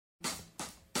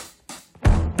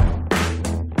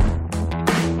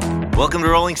Welcome to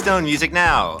Rolling Stone Music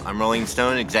Now. I'm Rolling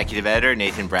Stone executive editor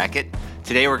Nathan Brackett.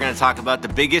 Today we're going to talk about the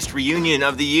biggest reunion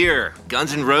of the year,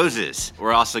 Guns N' Roses.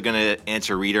 We're also going to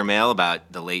answer reader mail about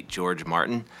the late George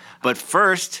Martin. But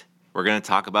first, we're going to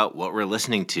talk about what we're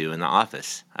listening to in the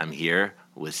office. I'm here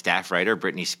with staff writer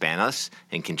Brittany Spanos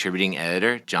and contributing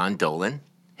editor John Dolan.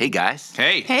 Hey, guys.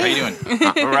 Hey. How you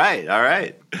doing? All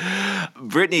right.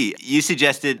 Brittany, you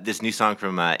suggested this new song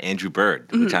from Andrew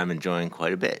Bird, which I'm enjoying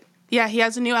quite a bit. Yeah, he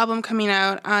has a new album coming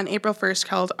out on April 1st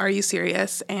called Are You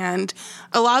Serious? And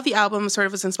a lot of the album sort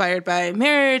of was inspired by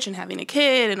marriage and having a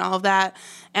kid and all of that.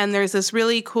 And there's this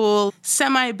really cool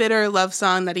semi-bitter love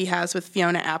song that he has with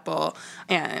Fiona Apple.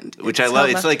 Which I love.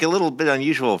 It's like a little bit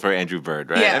unusual for Andrew Bird,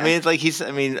 right? Yeah. I mean, it's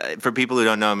like for people who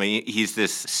don't know him, he's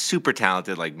this super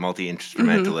talented, like,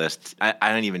 multi-instrumentalist.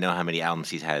 I don't even know how many albums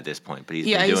he's had at this point, but he's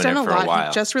been doing it for a while.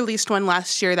 He just released one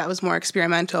last year that was more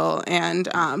experimental, and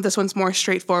this one's more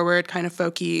straightforward, kind of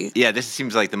folky. Yeah, this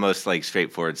seems like the most, like,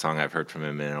 straightforward song I've heard from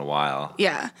him in a while.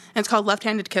 Yeah, and it's called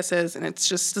Left-Handed Kisses, and it's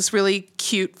just this really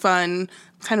cute, fun,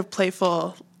 kind of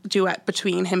playful duet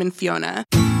between him and Fiona.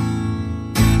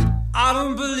 I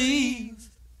don't believe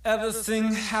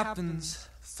everything happens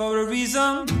for a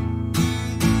reason.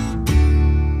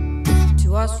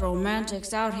 To us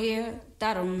romantics out here,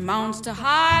 that amounts to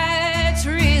high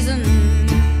treason.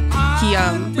 He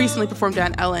recently performed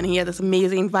on Ellen. He had this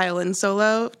amazing violin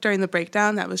solo during the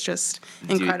breakdown that was just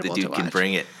incredible to watch. The dude can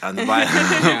bring it on the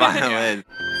violin.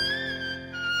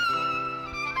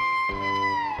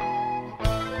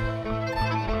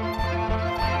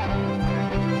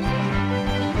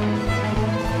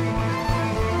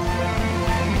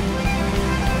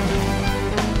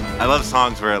 I love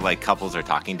songs where, like, couples are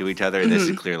talking to each other, and this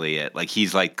is clearly it. Like,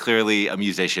 he's, like, clearly a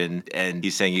musician, and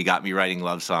he's saying, you got me writing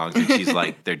love songs, and she's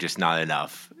like, they're just not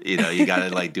enough. You know, you got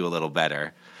to, like, do a little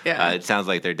better. Yeah. It sounds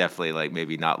like they're definitely, like,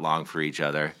 maybe not long for each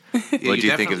other. What do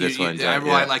you think of this one, John?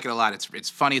 I like it a lot. It's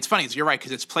funny. It's funny. You're right,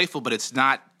 because it's playful, but it's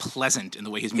not pleasant in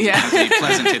the way his music has to be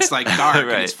pleasant. It's, like, dark, right.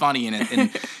 and it's funny, and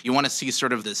you want to see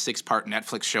sort of the 6-part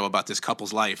Netflix show about this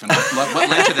couple's life and what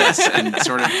led to this, and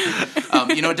sort of,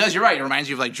 it does. You're right. It reminds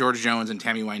you of, like, George Jones and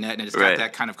Tammy Wynette, and it's got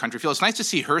that kind of country feel. It's nice to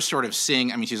see her sort of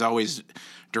sing. I mean, she's always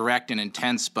direct and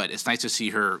intense, but it's nice to see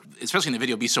her, especially in the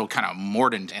video, be so kind of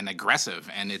mordant and aggressive,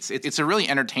 and it's a really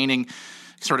entertaining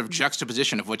sort of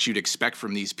juxtaposition of what you'd expect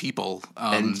from these people.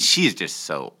 And she's just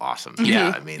so awesome.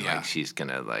 Yeah. I mean, like, she's going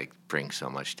to, like, bring so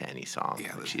much to any song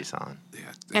that she's on.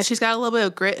 Yeah, she's got a little bit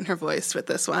of grit in her voice with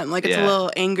this one. Like, it's a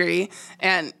little angry,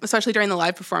 and especially during the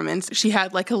live performance, she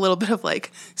had, like, a little bit of,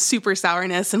 like, super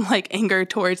sourness and, like, anger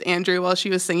towards Andrew while she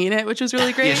was singing it, which was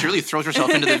really great. Yeah, she really throws herself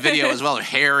into the video as well. Her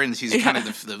hair, and she's kind of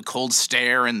the cold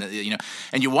stare, and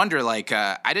and you wonder, like,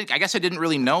 I guess I didn't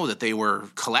really know that they were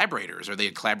collaborators, or they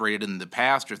had collaborated in the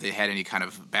past, or if they had any kind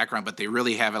of background, but they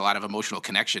really have a lot of emotional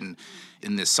connection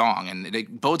in this song, and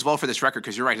it bodes well for this record,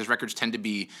 because you're right, his records tend to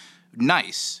be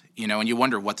nice, and you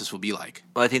wonder what this will be like.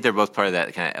 Well, I think they're both part of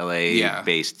that kind of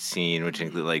LA-based scene, which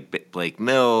include, like, Blake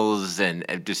Mills and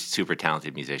just super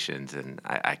talented musicians, and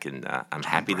I'm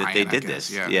happy that they did this.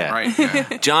 Yeah. Right.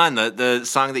 Yeah. John, the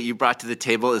song that you brought to the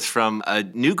table is from a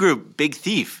new group, Big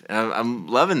Thief. I'm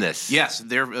loving this. Yes,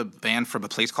 they're a band from a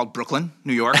place called Brooklyn,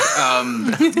 New York.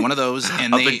 One of those,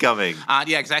 and up and coming.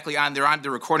 Yeah, exactly.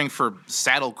 They're recording for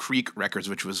Saddle Creek Records,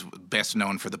 which was best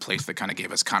known for the place that kind of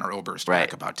gave us Conor Oberst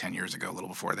back about 10 years ago, a little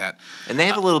before that. And they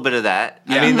have a little bit of that.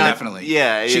 Yeah, I mean, definitely.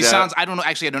 Yeah. She sounds, I don't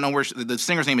know where, the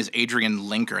singer's name is Adrienne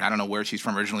Linker, and I don't know where she's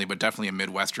from originally, but definitely a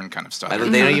Midwestern kind of stuff. They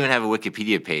don't even have a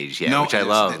Wikipedia page yet, which I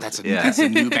love. That's a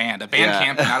new band. A band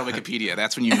camp, not a Wikipedia.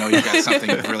 That's when you know you've got something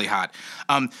really hot.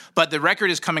 But the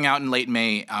record is coming out in late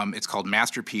May. It's called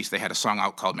Masterpiece. They had a song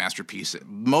out called Masterpiece.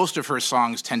 Most of her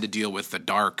songs tend to deal with the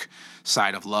dark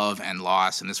side of love and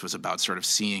loss, and this was about sort of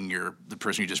seeing the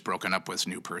person you just broken up with's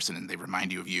new person, and they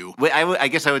remind you of you. I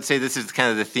guess I would say this is kind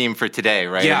of the theme for today,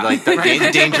 right? Yeah. Like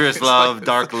dangerous love,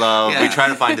 dark love. Yeah. We try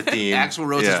to find a theme. Axl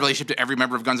Rose's relationship to every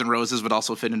member of Guns N' Roses would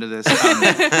also fit into this.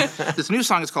 This new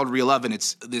song is called Real Love, and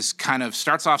it's this kind of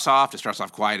starts off soft, it starts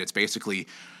off quiet. It's basically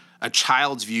a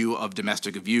child's view of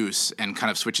domestic abuse, and kind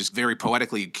of switches very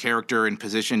poetically character and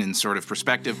position and sort of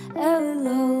perspective. I will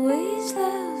always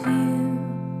love you.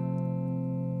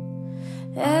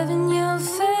 Having your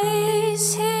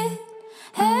face hit,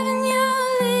 having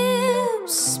your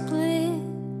lips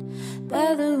split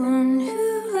by the one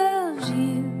who loves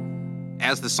you.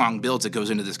 as the song builds, it goes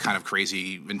into this kind of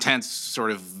crazy, intense,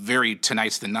 sort of very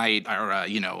Tonight's the Night, or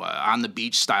on the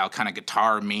beach style kind of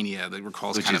guitar mania that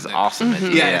recalls, which kind is of awesome.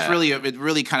 It's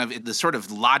really kind of the sort of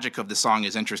logic of the song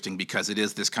is interesting because it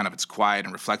is this kind of, it's quiet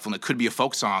and reflectful, and it could be a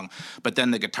folk song, but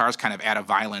then the guitars kind of add a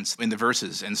violence in the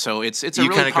verses, and so it's a really powerful song.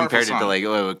 You kind of compared it to like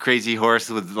a Crazy Horse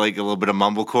with like a little bit of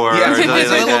mumblecore. Yeah, it's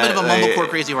a little bit of a mumblecore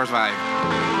Crazy Horse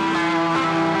vibe.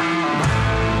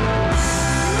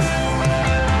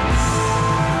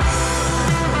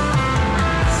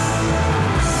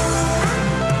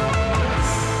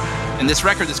 And this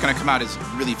record that's going to come out is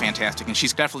really fantastic. And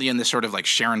she's definitely in this sort of like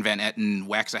Sharon Van Etten,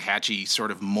 Waxahachie sort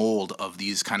of mold of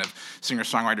these kind of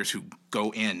singer-songwriters who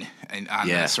go in and on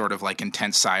the sort of like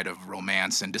intense side of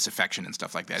romance and disaffection and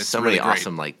stuff like that. It's so really many great.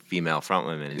 Awesome like female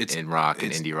frontwomen in rock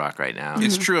and indie rock right now.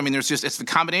 It's true. I mean, it's the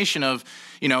combination of,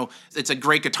 it's a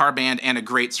great guitar band and a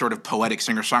great sort of poetic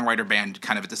singer-songwriter band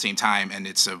kind of at the same time. And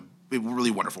it's a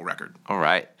really wonderful record. All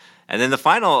right. And then the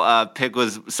final pick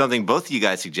was something both of you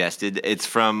guys suggested. It's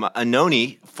from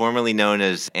Anohni, formerly known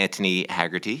as Anthony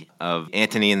Haggerty of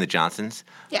Anthony and the Johnsons.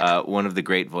 Yeah. One of the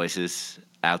great voices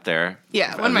out there.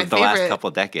 Yeah, one of my the favorite. last couple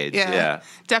of decades. Yeah.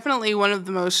 Definitely one of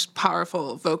the most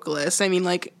powerful vocalists. I mean,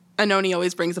 like, Anohni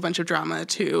always brings a bunch of drama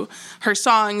to her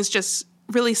songs, just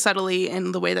really subtly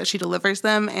in the way that she delivers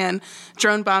them. And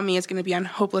Drone Bomb Me is going to be on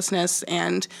Hopelessness,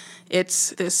 and it's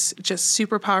this just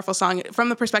super powerful song from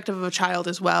the perspective of a child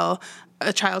as well,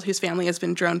 a child whose family has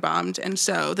been drone bombed. And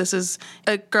so this is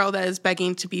a girl that is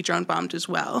begging to be drone bombed as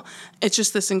well. It's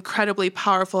just this incredibly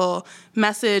powerful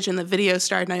message, and the video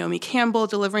starred Naomi Campbell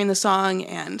delivering the song,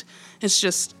 and it's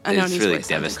just Anohni's really voice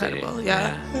devastating. Incredible.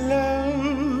 Yeah.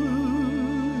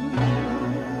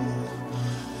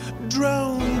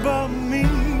 Drone bomb me,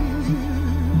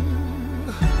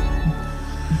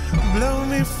 blow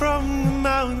me from the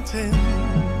mountains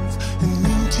and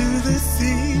into the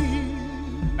sea.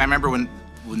 I remember when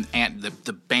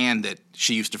the band that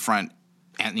she used to front,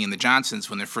 Anthony and the Johnsons,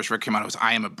 when their first record came out, it was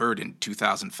I Am a Bird in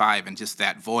 2005, and just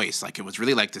that voice, like, it was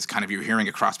really like this kind of, you were hearing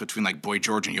a cross between like Boy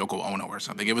George and Yoko Ono or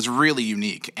something. It was really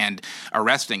unique and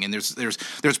arresting, and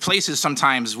there's places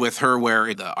sometimes with her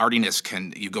where the artiness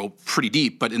you go pretty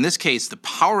deep, but in this case, the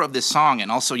power of this song, and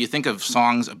also you think of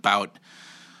songs about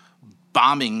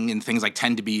bombing and things like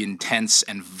tend to be intense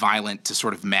and violent to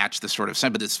sort of match the sort of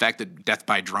sense, but this fact that Death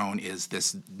by Drone is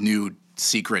this new,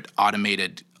 secret,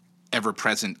 automated,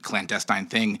 ever-present, clandestine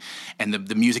thing, and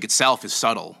the music itself is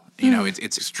subtle.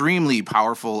 It's extremely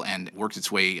powerful and works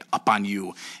its way up on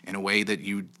you in a way that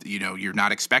you're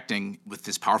not expecting with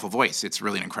this powerful voice. It's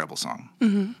really an incredible song.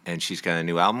 Mm-hmm. And she's got a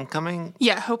new album coming?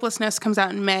 Yeah, Hopelessness comes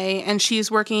out in May, and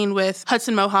she's working with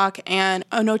Hudson Mohawk and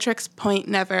Onotrix Point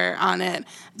Never on it.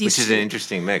 Which is an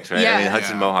interesting mix, right? Yeah. I mean,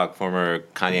 Hudson Mohawk, former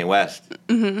Kanye West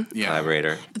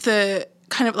collaborator. The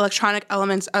kind of electronic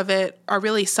elements of it are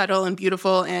really subtle and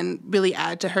beautiful and really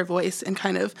add to her voice and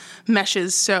kind of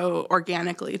meshes so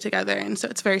organically together. And so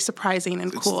it's very surprising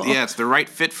and cool. Yeah, it's the right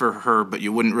fit for her, but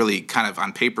you wouldn't really kind of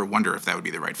on paper wonder if that would be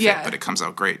the right fit, but it comes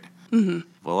out great. Mm-hmm.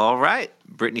 Well, all right.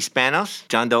 Brittany Spanos,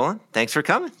 John Dolan, thanks for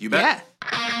coming. You bet. Yeah.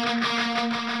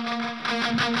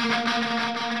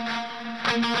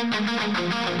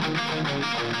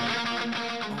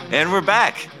 And we're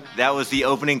back. That was the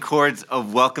opening chords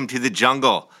of Welcome to the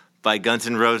Jungle by Guns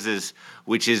N' Roses,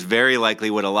 which is very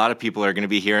likely what a lot of people are going to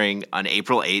be hearing on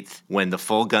April 8th when the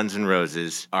full Guns N'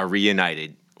 Roses are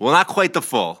reunited. Well, not quite the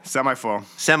full. Semi-full.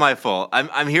 Semi-full.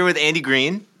 I'm here with Andy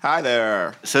Greene. Hi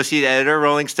there. Associate editor,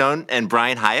 Rolling Stone, and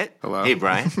Brian Hiatt. Hello. Hey,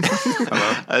 Brian.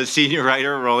 Hello. Senior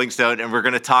writer, Rolling Stone, and we're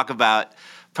going to talk about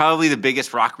probably the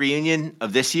biggest rock reunion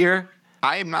of this year.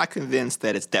 I am not convinced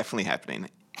that it's definitely happening.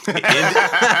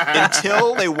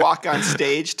 Until they walk on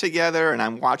stage together and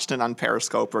I'm watching it on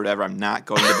Periscope or whatever, I'm not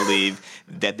going to believe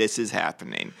that this is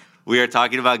happening. We are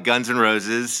talking about Guns N'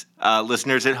 Roses.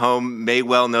 Listeners at home may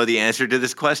well know the answer to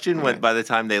this question by the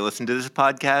time they listen to this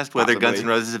podcast, whether Guns N'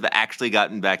 Roses have actually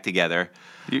gotten back together.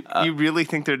 You really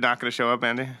think they're not going to show up,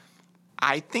 Andy?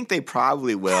 I think they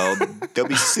probably will. They'll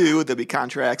be sued, there'll be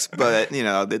contracts, but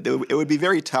it would be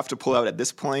very tough to pull out at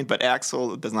this point, but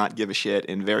Axl does not give a shit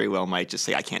and very well might just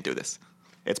say, I can't do this.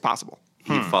 It's possible.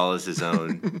 He follows his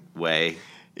own way.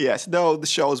 Yes, no, the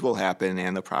shows will happen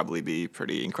and they'll probably be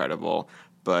pretty incredible,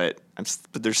 but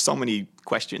there's so many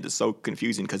questions. It's so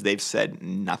confusing because they've said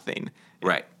nothing.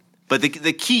 Right. But the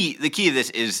key of this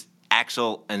is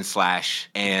Axl and Slash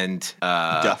and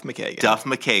Duff McKagan. Duff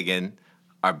McKagan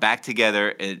are back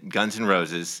together at Guns N'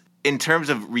 Roses. In terms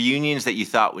of reunions that you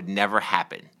thought would never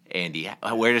happen, Andy,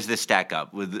 where does this stack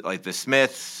up with like the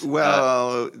Smiths?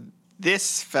 Well,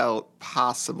 This felt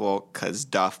possible because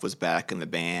Duff was back in the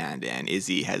band and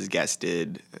Izzy has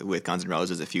guested with Guns N'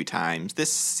 Roses a few times.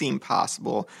 This seemed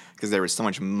possible because there was so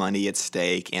much money at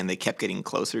stake and they kept getting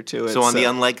closer to it. So on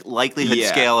the likelihood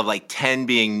scale of like 10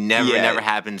 being never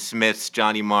happened, Smiths,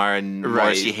 Johnny Marr, and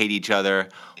Morrissey hate each other,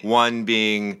 1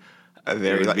 being...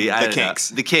 the Kinks.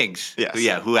 The Kinks. Yes.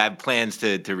 Yeah, who have plans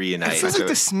to reunite. It feels like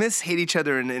the Smiths hate each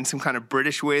other in some kind of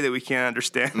British way that we can't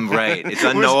understand. Right. It's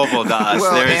unknowable to us.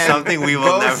 There is something we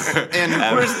will never...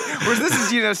 Whereas this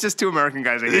is, it's just two American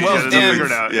guys that hate each other. They'll figure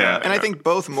it out. Yeah. And I think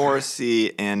both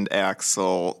Morrissey and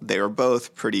Axl, they were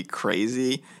both pretty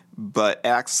crazy, but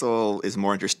Axl is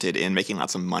more interested in making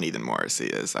lots of money than Morrissey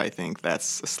is. I think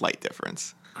that's a slight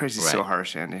difference. Crazy's so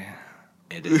harsh, Andy.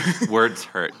 It is. Words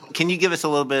hurt. Can you give us a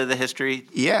little bit of the history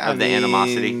of the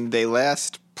animosity? They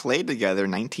last played together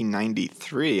in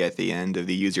 1993 at the end of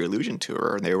the Use Your Illusion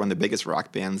tour. They were one of the biggest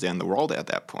rock bands in the world at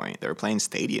that point. They were playing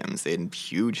stadiums. They had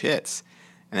huge hits.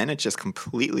 And then it just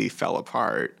completely fell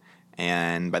apart.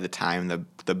 And by the time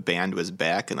the band was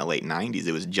back in the late 90s,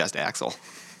 it was just Axl.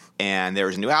 And there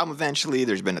was a new album eventually.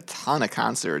 There's been a ton of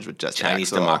concerts with just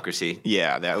Chinese Axl. Democracy.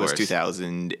 Yeah, that was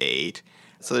 2008.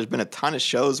 So there's been a ton of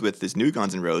shows with this new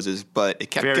Guns N' Roses, but it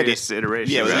kept various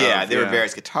iterations. There were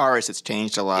various guitarists. It's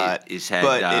changed a lot. It's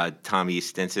had Tommy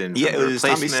Stinson. Yeah, it was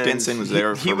Tommy Stinson was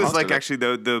there. He was like actually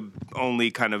the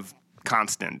only kind of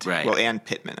constant. Right. Well, and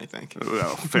Pittman, I think.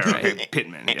 Well, fair. Right.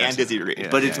 Pittman. And Dizzy Reed.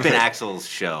 But it's been Axl's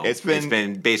show. It's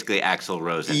been basically Axl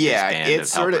Rose and his band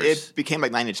of helpers. It became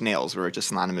like Nine Inch Nails, where it's just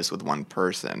synonymous with one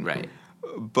person. Right.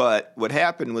 But what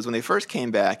happened was when they first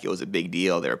came back, it was a big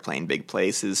deal. They were playing big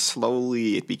places.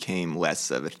 Slowly, it became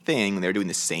less of a thing. They were doing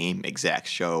the same exact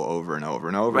show over and over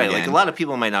and over again. Right, like a lot of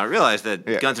people might not realize that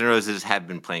Guns N' Roses have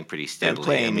been playing pretty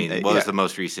steadily. What was the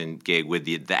most recent gig with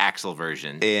the Axl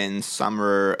version? In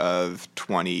summer of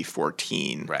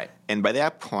 2014. Right. And by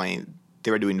that point,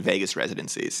 they were doing Vegas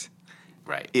residencies.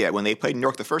 Right. Yeah, when they played New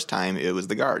York the first time, it was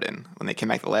the Garden. When they came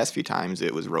back the last few times,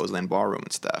 it was Roseland Ballroom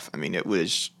and stuff. I mean, it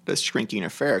was a shrinking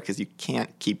affair because you can't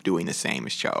keep doing the same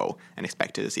show and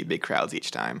expect to see big crowds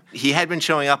each time. He had been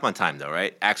showing up on time, though,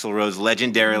 right? Axl Rose,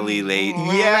 legendarily late.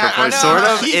 Yeah, sort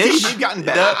of. He'd gotten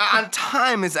better. On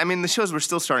time is, the shows were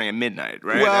still starting at midnight,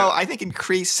 right? Well, I think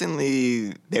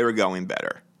increasingly they were going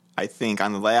better. I think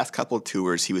on the last couple of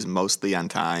tours, he was mostly on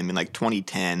time. In like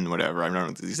 2010, whatever, I don't know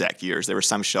the exact years. There were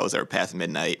some shows that were past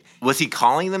midnight. Was he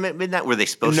calling them at midnight? Were they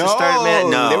supposed to start at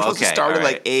midnight? No, they were supposed to start at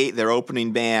like 8. They're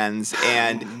opening bands,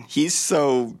 and he's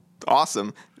so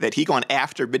awesome that he gone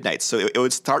after midnight. So it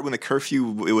would start when the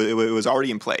curfew it was already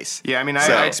in place. Yeah,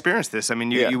 I experienced this.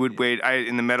 You would wait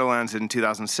in the Meadowlands in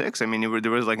 2006.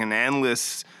 There was like an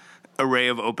endless array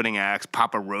of opening acts,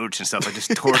 Papa Roach and stuff, like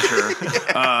just torture.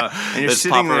 And you're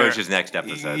sitting Papa there. Roach's next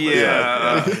episode.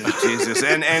 Yeah, Jesus.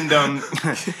 And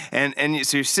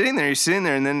so you're sitting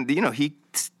there, and then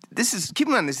keep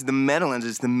in mind, this is the Meadowlands.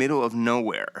 It's the middle of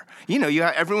nowhere. You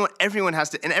have everyone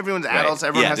has to, and everyone's adults.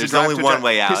 Everyone has to drive. There's only one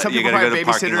way out. Some You people gotta go have to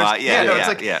the parking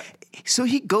babysitters. lot. So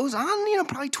he goes on,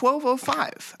 probably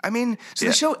 12:05.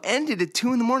 The show ended at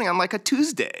 2 a.m. on like a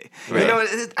Tuesday. Right.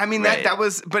 That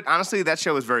was. But honestly, that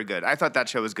show was very good. I thought that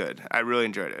show was good. I really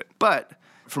enjoyed it. But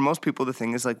for most people, the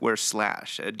thing is like, where's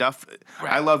Slash? Duff.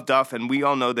 Right. I love Duff, and we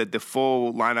all know that the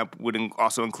full lineup would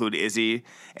also include Izzy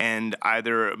and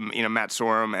either Matt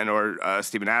Sorum and or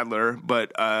Steven Adler.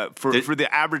 But for the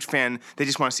average fan, they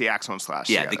just want to see Axl and Slash.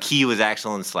 Yeah, together. the key was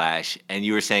Axl and Slash, and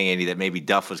you were saying, Andy, that maybe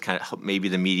Duff was kind of maybe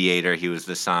the mediator. He was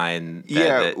the sign.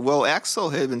 Well,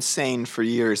 Axl had been saying for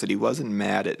years that he wasn't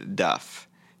mad at Duff.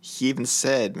 He even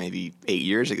said maybe 8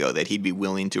 years ago that he'd be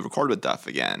willing to record with Duff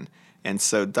again. And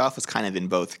so Duff was kind of in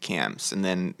both camps, and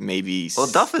then maybe. Well,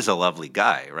 Duff is a lovely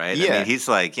guy, right? Yeah. He's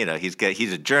like,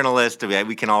 he's a journalist.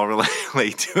 We can all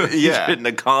relate to it. Yeah. He's written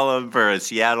a column for a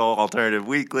Seattle Alternative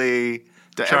Weekly.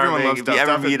 Everyone loves If Duff. you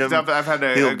ever meet him,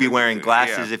 he'll be wearing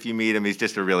glasses if you meet him. He's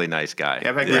just a really nice guy. Yeah,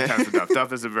 I've had great times with Duff.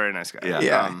 Duff is a very nice guy.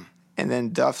 Yeah. And then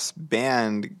Duff's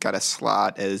band got a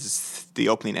slot as the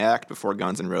opening act before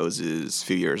Guns N' Roses a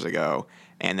few years ago.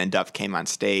 And then Duff came on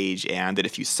stage and did a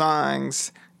few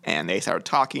songs. And they started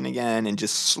talking again, and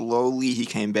just slowly he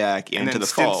came back into the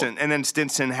fold. And then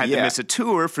Stinson had to miss a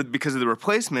tour because of the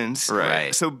replacements.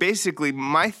 Right. So basically,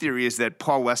 my theory is that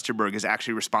Paul Westerberg is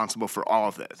actually responsible for all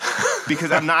of this.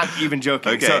 Because I'm not even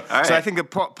joking. Okay. So I think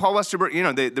that Paul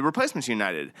Westerberg, the replacements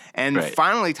united. And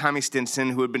finally, Tommy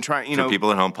Stinson, who had been trying, For people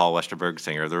at home, Paul Westerberg,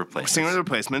 singer of the Replacements. Singer of the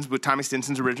Replacements with Tommy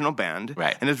Stinson's original band.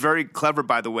 Right. And it's very clever,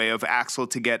 by the way, of Axl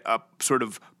to get a sort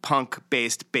of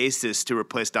punk-based bassist to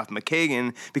replace Duff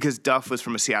McKagan, because Duff was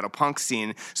from a Seattle punk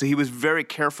scene, so he was very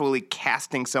carefully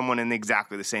casting someone in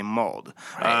exactly the same mold.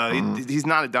 Right. He's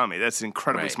not a dummy. That's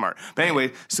incredibly smart. But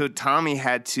anyway, so Tommy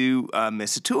had to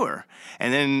miss a tour.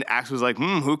 And then Axl was like,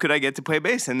 who could I get to play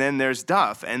bass? And then there's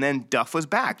Duff. And then Duff was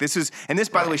back. This,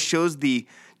 by the way, shows the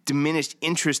diminished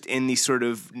interest in the sort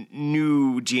of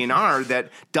new GNR that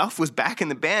Duff was back in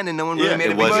the band and no one really made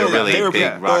a big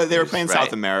deal. They were playing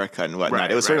South America and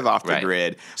whatnot. It was sort of off the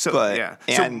grid. So,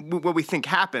 so what we think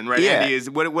happened, right, Andy, is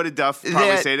what did Duff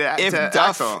probably say to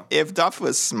Axl? If Duff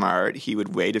was smart, he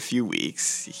would wait a few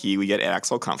weeks. He would get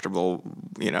Axl comfortable,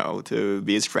 to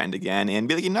be his friend again and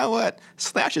be like, you know what?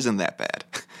 Slash isn't that bad.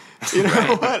 You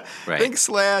know what? I think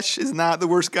Slash is not the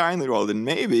worst guy in the world, and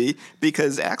maybe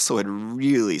because Axl had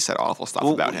really said awful stuff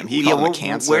about him. He called him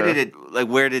cancer.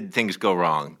 Where did things go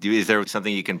wrong? Is there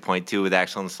something you can point to with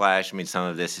Axl and Slash? I mean, some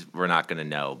of this we're not going to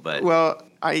know, but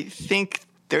I think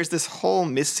there's this whole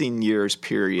missing years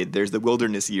period. There's the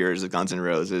wilderness years of Guns N'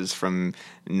 Roses from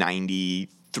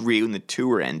 '93 when the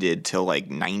tour ended till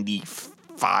like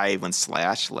 '95 when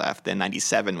Slash left, then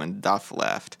 '97 when Duff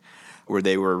left, where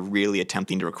they were really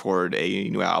attempting to record a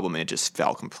new album and it just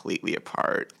fell completely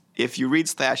apart. If you read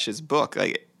Slash's book,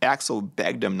 Axl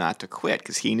begged him not to quit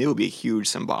because he knew it would be a huge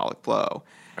symbolic blow.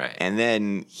 Right. And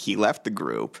then he left the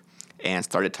group and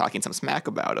started talking some smack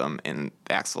about him, and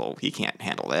Axl, he can't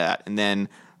handle that. And then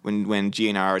when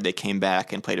GNR, they came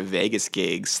back and played a Vegas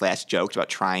gig, Slash joked about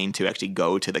trying to actually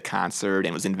go to the concert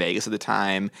and was in Vegas at the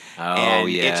time.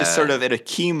 It just sort of at a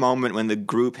key moment when the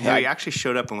group had... he actually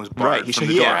showed up and was barred from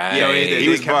the door. He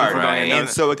was barred. And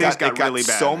so it got really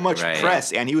bad. So much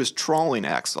press, and he was trolling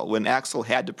Axl. When Axl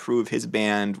had to prove his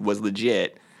band was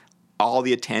legit, all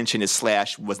the attention is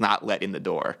Slash was not let in the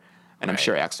door. And I'm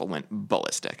sure Axl went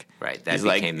ballistic. Right, that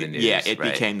became the news. Yeah, it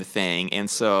became the thing. And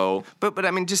so... But I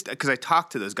mean, just because I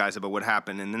talked to those guys about what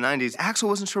happened in the 90s, Axl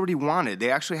wasn't sure what he wanted. They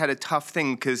actually had a tough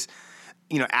thing because,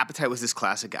 Appetite was this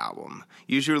classic album.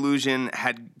 Use Your Illusion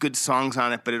had good songs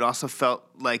on it, but it also felt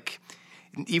like...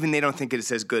 Even they don't think it's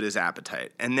as good as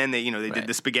Appetite. And then they did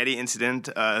the Spaghetti Incident,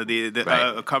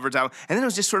 covered album. And then it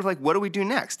was just sort of like, what do we do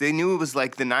next? They knew it was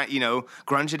like the night,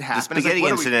 grunge had happened. The Spaghetti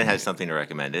Incident has something to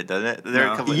recommend it, doesn't it? There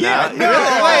are a couple the Dad is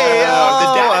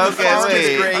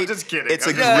great. I'm just kidding. It's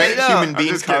a great Human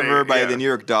Being cover by the New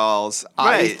York Dolls.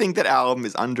 I think that album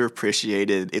is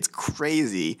underappreciated. It's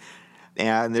crazy.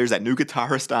 And there's that new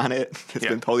guitarist on it. It's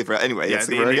been totally forgotten. Anyway,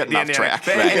 we're getting off track.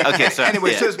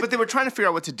 But they were trying to figure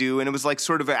out what to do, and it was like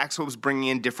sort of Axl was bringing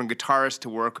in different guitarists to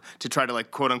work to try to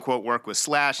quote unquote work with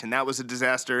Slash, and that was a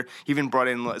disaster. He even brought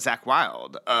in Zakk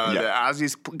Wylde, the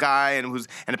Ozzy's guy, and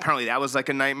apparently that was like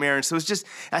a nightmare. And so it was just,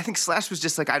 I think Slash was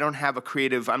just like, I don't have a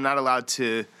creative. I'm not allowed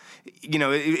to.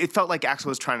 It felt like Axl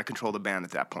was trying to control the band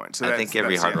at that point. So I think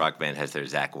every hard rock band has their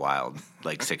Zakk Wylde,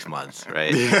 6 months,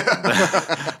 right?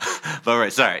 But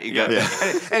right, sorry, you go.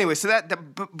 Anyway, so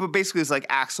but basically it's like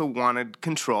Axl wanted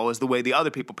control is the way the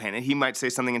other people painted. He might say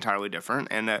something entirely different,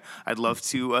 and I'd love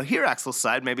to hear Axl's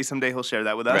side. Maybe someday he'll share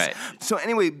that with us. Right. So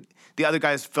anyway, the other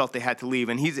guys felt they had to leave,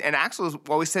 and Axl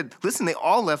always said, "Listen, they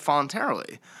all left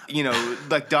voluntarily."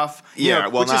 Like Duff, which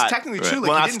is technically true.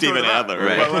 Not Steven Adler,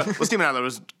 right? Well, Steven Adler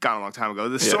was gone a long time ago.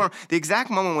 The exact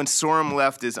moment when Sorum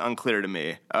left is unclear to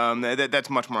me. That's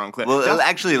much more unclear. Well,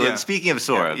 actually, speaking of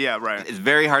Sorum, it's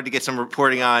very hard to get some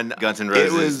reporting on Guns N'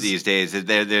 Roses these days.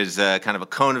 There's kind of a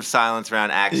cone of silence around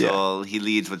Axl. He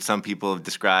leads what some people have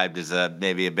described as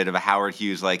maybe a bit of a Howard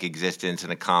Hughes-like existence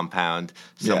in a compound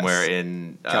somewhere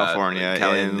in California,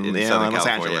 in Southern Los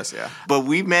California. Angeles. But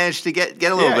we've managed to get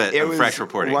a little bit of fresh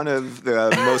reporting. One of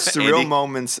the most surreal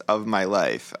moments of my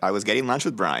life. I was getting lunch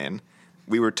with Brian.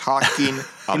 We were talking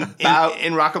about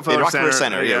in Rockefeller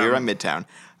Center. We were on Midtown.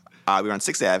 We were on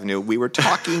 6th Avenue. We were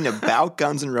talking about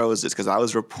Guns N' Roses because I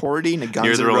was reporting a Guns N'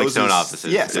 Roses. Near the Rolling Stone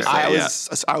offices. Yes,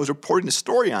 I was reporting a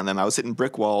story on them. I was hitting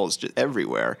brick walls just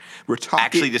everywhere. We're just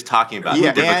talking about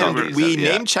the difficulties. And we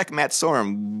name-checked Matt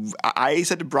Sorum. I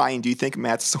said to Brian, do you think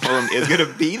Matt Sorum is going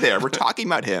to be there? We're talking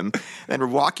about him. And we're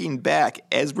walking back.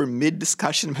 As we're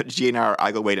mid-discussion about GNR,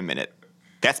 I go, wait a minute.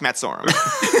 That's Matt Sorum.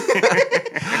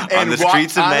 On the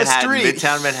streets of Manhattan,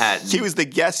 Midtown Manhattan. He was the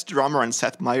guest drummer on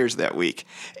Seth Meyers that week.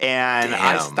 And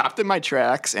I stopped in my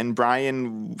tracks, and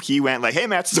Brian, he went like, hey,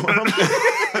 Matt Sorum.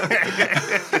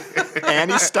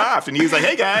 And he stopped, and he was like,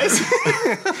 "Hey guys,"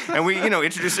 and we,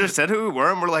 introduced her, said who we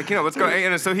were, and we're like, what's going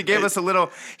on? And so he gave us a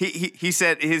little. He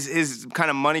said his kind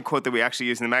of money quote that we actually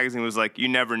used in the magazine was like, "You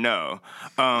never know."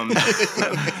 So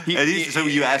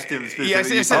you asked him specifically.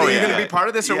 Yes, I said, "Are you going to be part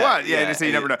of this or what?" Yeah, and he said,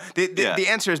 "You never know." The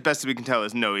answer, as best as we can tell,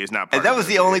 is no. He is not part. And that was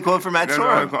the only quote from Matt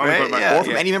Sorum, right? Or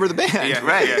from any member of the band. Yeah,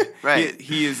 right.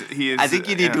 He is. I think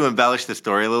you need to embellish the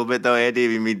story a little bit, though,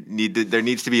 Andy. There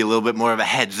needs to be a little bit more of a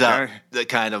heads up. The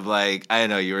kind of like, I don't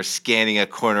know, you were scanning a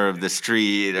corner of the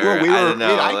street, or I don't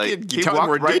know. I could give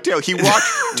more detail. He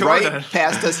walked right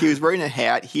past us. He was wearing a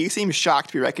hat. He seemed shocked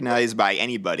to be recognized by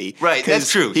anybody. Right,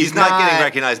 that's true. He's not getting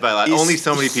recognized by a lot. Only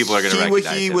so many people are going to recognize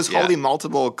him. He was holding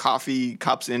multiple coffee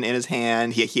cups in his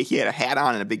hand. He had a hat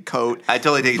on and a big coat. I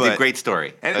totally think it's a great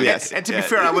story. And to be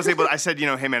fair, I said,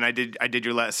 hey man, I did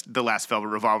your the last Velvet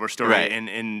Revolver story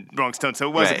in Rolling Stone. So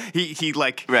it wasn't he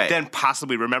then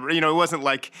possibly remembered. It wasn't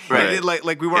like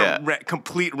we weren't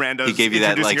complete randos. He gave you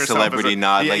that like celebrity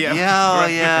nod, like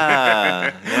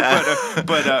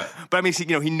but I mean,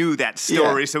 he knew that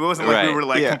story, so it wasn't like we were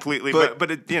like completely.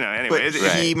 Anyway,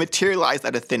 he materialized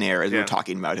out of thin air as we were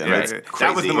talking about him. Right.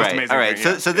 That was the most amazing. All right,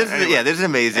 thing, so this is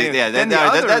amazing.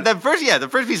 The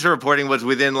first piece of reporting was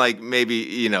within like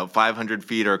maybe 500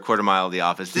 feet or a quarter mile of the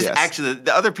office. Actually,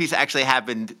 the other piece actually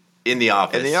happened in the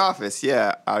office. In the office,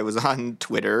 yeah. I was on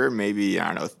Twitter, maybe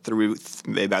about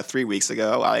 3 weeks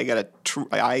ago. I got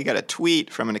a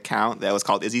tweet from an account that was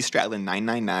called Izzy Stradlin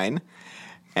 999,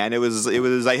 and it was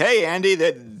like, "Hey Andy,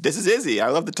 this is Izzy. I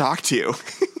love to talk to you."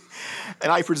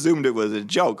 And I presumed it was a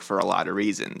joke for a lot of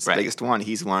reasons. The biggest one,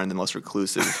 he's one of the most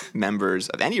reclusive members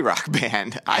of any rock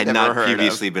band I've ever heard of. Had not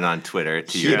previously been on Twitter,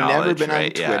 to your knowledge. He'd never been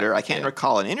on Twitter. I can't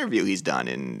recall an interview he's done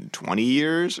in 20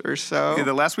 years or so. Yeah,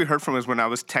 the last we heard from was when I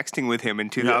was texting with him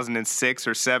in 2006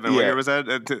 or 7. What year was that?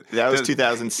 That was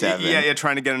 2007. Yeah,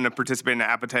 trying to get him to participate in an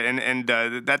Appetite. And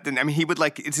that didn't, I mean, he would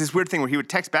it's this weird thing where he would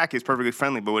text back, he was perfectly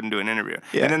friendly, but wouldn't do an interview.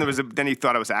 Yeah. And then then he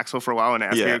thought I was Axl for a while and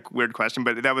asked me a weird question,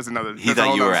 but that was another. He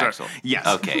thought you were Axl. Yes.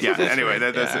 Okay. Yeah.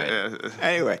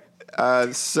 Anyway,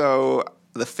 so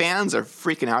the fans are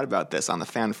freaking out about this on the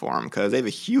fan forum because they have a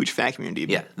huge fan community.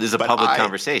 Yeah, this is a public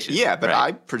conversation. Yeah, but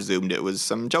I presumed it was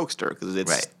some jokester because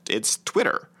it's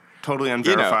Twitter. Totally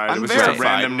unverified. It was just a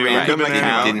random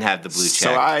account. Didn't have the blue check.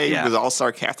 So I was all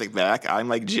sarcastic back. I'm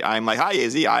like, "Hi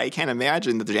Izzy, I can't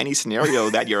imagine that there's any scenario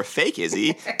that you're a fake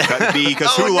Izzy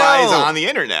because who lies on the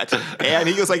internet?" And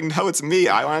he goes like, "No, it's me.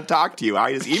 I want to talk to you.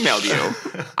 I just emailed you."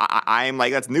 I'm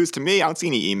like, "That's news to me. I don't see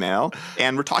any email."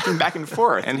 And we're talking back and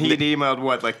forth. And he had emailed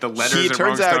what, like the letters? It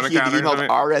turns out he had emailed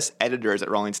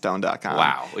rseditors@rollingstone.com,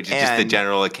 Wow, which is just the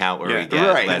general account where we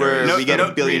get letters. Where we get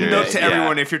a billion. Note to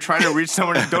everyone: if you're trying to reach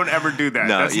someone, don't ever do that.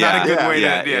 That's not a good way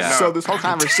to. No. So this whole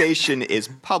conversation is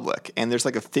public, and there's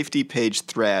like a 50-page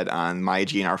thread on my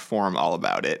GNR forum all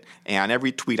about it. And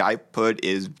every tweet I put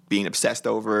is being obsessed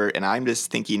over, and I'm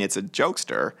just thinking it's a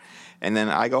jokester. And then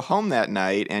I go home that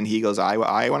night, and he goes, "I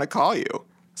want to call you."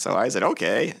 So I said,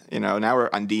 "Okay." Now we're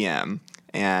on DM.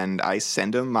 And I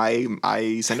send him my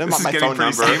my phone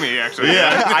number. Steamy, actually.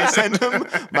 Yeah, I send him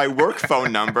my work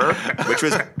phone number, which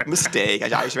was a mistake.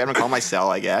 I should have him call my cell,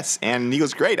 I guess. And he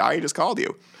goes, "Great, I just called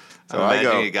you." So I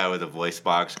go, a guy with a voice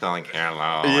box calling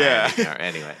hello. Yeah.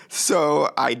 Anyway.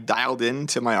 So I dialed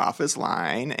into my office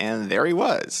line, and there he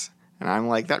was. And I'm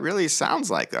like, that really sounds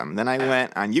like him. Then I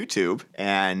went on YouTube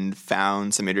and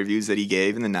found some interviews that he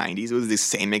gave in the 90s. It was the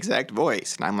same exact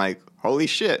voice. And I'm like, holy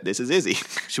shit, this is Izzy.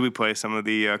 Should we play some of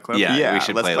the clip? Yeah, we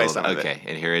should let's play some of it. Okay,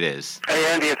 and here it is. Hey,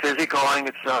 Andy, it's Izzy calling.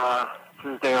 It's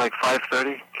Tuesday, like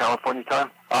 5:30 California time.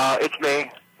 It's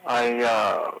me. I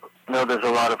know there's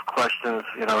a lot of questions,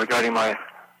 regarding my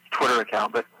Twitter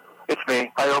account, but it's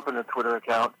me. I opened a Twitter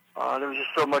account. There was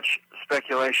just so much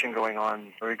speculation going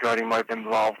on regarding my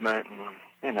involvement and,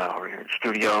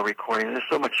 studio recording. There's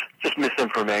so much just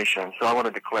misinformation. So I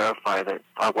wanted to clarify that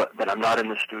I'm not in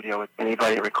the studio with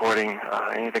anybody recording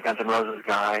any of the Guns N' Roses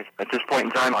guys. At this point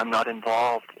in time, I'm not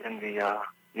involved in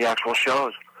the actual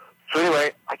shows. So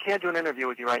anyway, I can't do an interview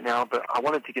with you right now, but I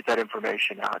wanted to get that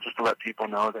information out just to let people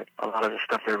know that a lot of the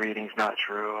stuff they're reading is not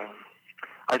true. And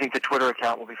I think the Twitter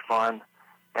account will be fun.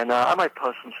 And I might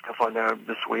post some stuff on there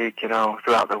this week,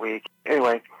 throughout the week.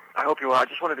 Anyway, I hope you are. I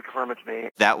just wanted to confirm it's me.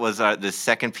 That was the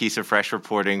second piece of fresh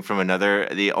reporting from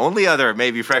the only other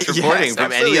maybe fresh reporting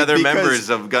from any other members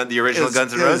of the original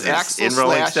Guns N' Roses in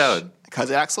Rolling Stone.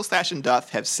 Because Axl, Slash, and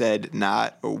Duff have said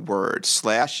not a word.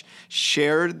 Slash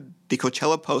shared the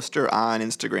Coachella poster on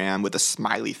Instagram with a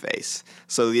smiley face.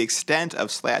 So the extent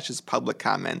of Slash's public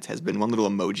comment has been one little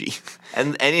emoji.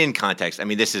 And in context, I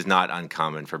mean, this is not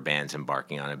uncommon for bands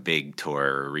embarking on a big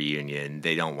tour or reunion.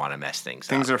 They don't want to mess things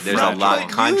up. Are There's a lot.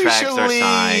 Contracts are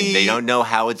signed. They don't know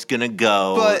how it's going to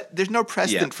go. But there's no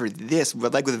precedent for this.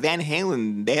 But like with Van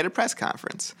Halen, they had a press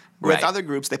conference. With other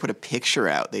groups, they put a picture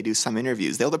out. They do some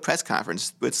interviews. They hold a press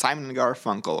conference with Simon and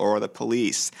Garfunkel or the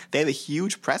Police. They have a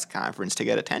huge press conference to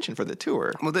get attention for the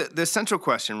tour. Well, the central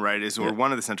question, right, is, or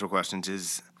one of the central questions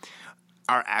is,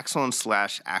 are Axl and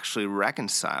Slash actually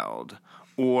reconciled?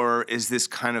 Or is this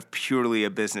kind of purely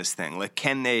a business thing? Like,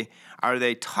 are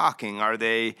they talking?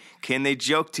 Can they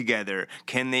joke together?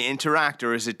 Can they interact?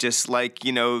 Or is it just like,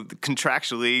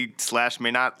 contractually, Slash may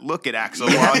not look at Axl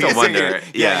while he's wonder.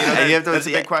 That's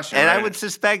a big question. And right? I would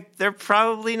suspect they're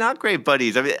probably not great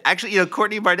buddies. I mean, actually,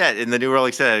 Courtney Barnett in the New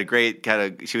Rolling Stone had a great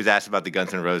she was asked about the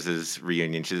Guns N' Roses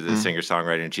reunion. She's a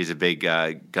singer-songwriter, and she's a big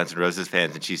Guns N' Roses fan.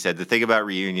 And she said, the thing about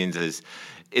reunions is,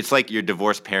 it's like your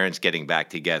divorced parents getting back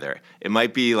together. It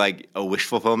might be like a wish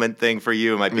fulfillment thing for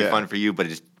you. It might be fun for you, but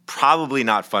it's probably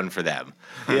not fun for them.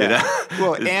 Yeah.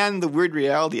 Well, and the weird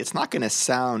reality, it's not going to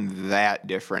sound that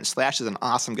different. Slash is an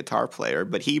awesome guitar player,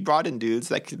 but he brought in dudes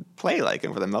that could play like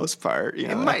him for the most part.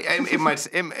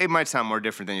 It might sound more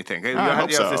different than you think. You hope have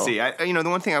to so. see. The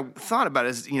one thing I thought about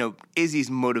is, Izzy's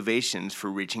motivations for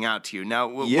reaching out to you. Now,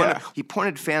 he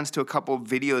pointed fans to a couple of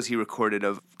videos he recorded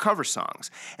of cover songs.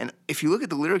 And if you look at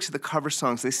the lyrics of the cover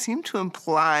songs, they seem to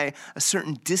imply a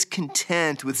certain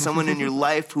discontent with someone in your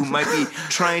life who might be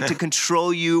trying to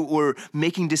control you or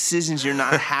making decisions you're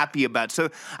not happy about. So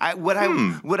what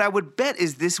I would bet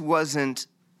is this wasn't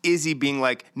Izzy being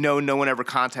like, no one ever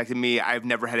contacted me. I've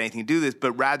never had anything to do with this,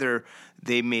 but rather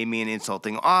they made me an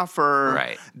insulting offer.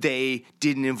 Right. They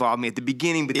didn't involve me at the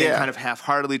beginning, but they kind of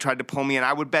half-heartedly tried to pull me in.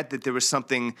 I would bet that there was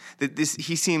something that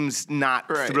he seems not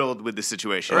thrilled with the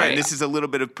situation. Right. And this is a little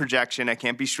bit of projection. I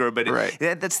can't be sure, but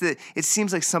it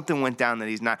seems like something went down that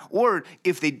he's not. Or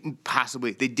if they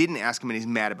didn't ask him and he's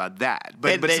mad about that.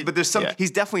 But there's some. He's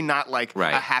definitely not like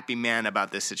a happy man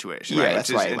about this situation. Yeah, right? that's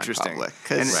which why is it went interesting. public.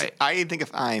 Because I think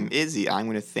if I'm Izzy, I'm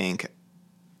going to think,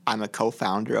 I'm a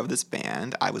co-founder of this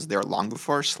band. I was there long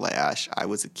before Slash. I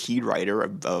was a key writer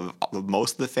of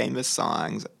most of the famous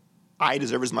songs. I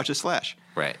deserve as much as Slash.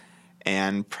 Right.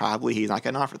 And probably he's not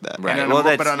getting offered that. Right.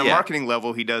 But on a marketing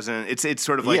level, he doesn't. It's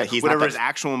sort of like he's whatever his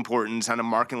actual importance on a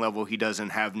marketing level, he doesn't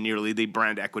have nearly the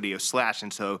brand equity of Slash.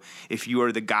 And so, if you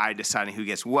are the guy deciding who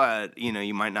gets what,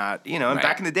 you might not. And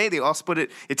back in the day, they all split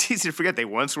it. It's easy to forget they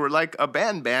once were like a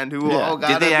band who all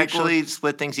got. Did they actually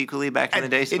split things equally back in the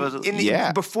day?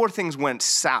 Supposedly, before things went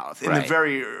south in the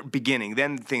very beginning.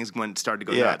 Then things started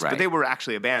to go nuts. But they were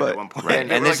actually a band at one point.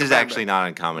 Right. And this is actually not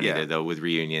uncommon either, though, with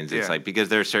reunions. It's like because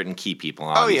there are certain key people.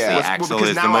 Obviously, Axl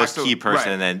is the most key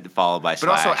person, and then followed by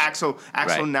Slash. But also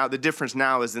Axl now, the difference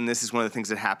now is, and this is one of the things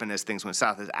that happened as things went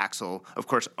south, is Axl, of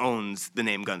course, owns the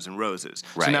name Guns N' Roses.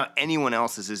 Right. So now anyone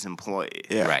else is his employee.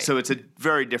 Yeah. Right. So it's a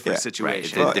very different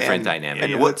situation. It's a different dynamic.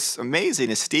 And what's amazing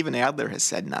is Steven Adler has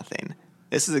said nothing.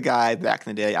 This is a guy back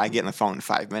in the day, I get on the phone in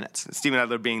 5 minutes. Steven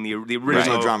Adler being the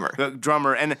original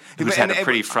drummer. And who's had a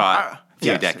pretty fraught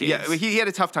few decades. Yeah, he had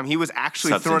a tough time. He was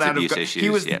actually thrown out of he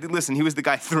was the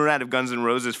guy thrown out of Guns N'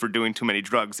 Roses for doing too many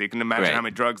drugs. So you can imagine how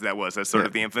many drugs that was. That's sort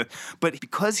of the infant. But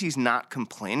because he's not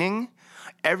complaining,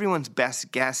 everyone's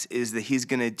best guess is that he's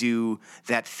going to do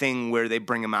that thing where they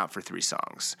bring him out for 3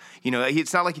 songs.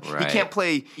 It's not like he can't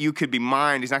play You Could Be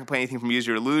Mine. He's not going to play anything from Use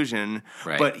Your Illusion.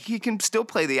 Right. But he can still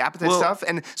play the Appetite stuff.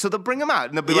 And so they'll bring him out.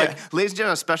 And they'll be like, ladies and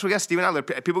gentlemen, special guest, Steven Adler.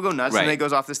 People go nuts. And then he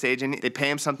goes off the stage and they pay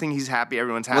him something. He's happy.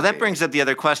 Everyone's happy. Well, that brings up the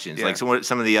other questions. Like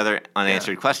some of the other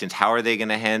unanswered questions. How are they going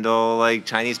to handle like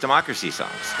Chinese democracy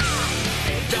songs?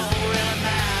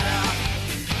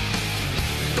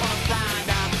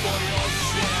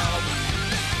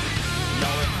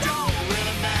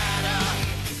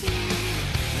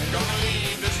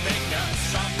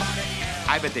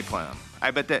 I bet they play them. I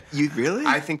bet that you really.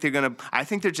 I think they're gonna. I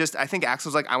think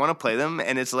Axl's like, I want to play them,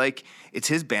 and it's like it's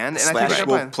his band, and Slash I think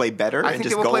will play better. I and think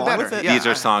just they will go play along better. with it. Yeah. These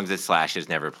are songs that Slash has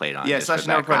never played on. Yeah, Slash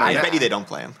never played on. I bet you they don't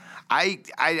play them. I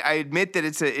admit that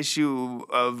it's an issue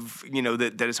of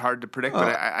that is hard to predict,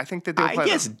 but I think that they'll play them. I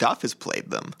guess Duff has played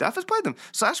them. Duff has played them.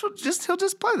 Slash he'll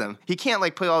just play them. He can't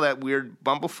like play all that weird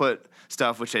Bumblefoot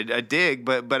stuff, which I dig,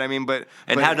 but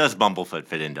how does Bumblefoot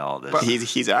fit into all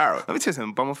this? He's out. Let me tell you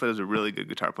something. Bumblefoot is a really good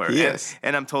guitar player. He is.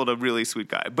 And I'm told a really sweet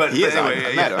guy. But he is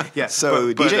anyway, I met him. Yeah.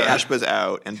 So DJ Ashba's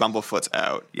out and Bumblefoot's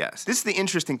out. Yes. This is the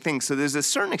interesting thing. So there's a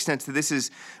certain extent to this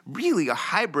is really a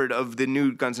hybrid of the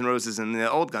new Guns N' Roses and the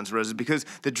old Guns N' Roses because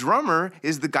the drummer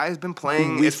is the guy who's been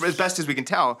playing, as best as we can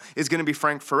tell, is going to be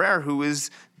Frank Ferrer, who is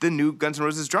the new Guns N'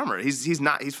 Roses drummer. He's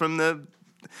from the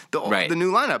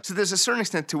new lineup. So there's a certain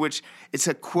extent to which it's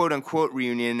a quote unquote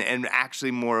reunion and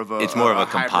actually more of a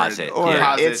composite. Or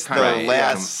it's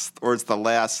the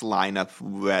last lineup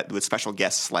with special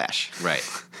guest Slash. Right.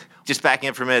 Just backing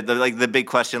up for a minute, the big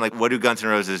question, what do Guns N'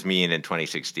 Roses mean in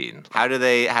 2016? How do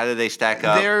they stack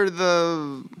up? They're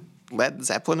the Led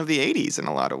Zeppelin of the 80s in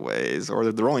a lot of ways,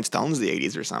 or the Rolling Stones of the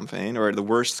 80s or something, or the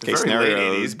worst case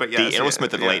scenario, late 80s, but the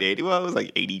Aerosmith of the late 80s. Well, it was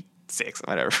like 86,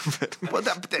 whatever. Well,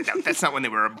 that's not when they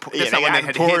were. That's not when they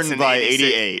had hits in by 86.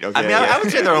 88. Okay, I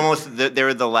would say they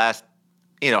were the last,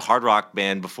 hard rock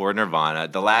band before Nirvana.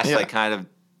 The last kind of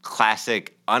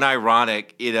classic,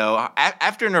 unironic.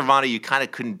 After Nirvana, you kind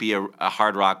of couldn't be a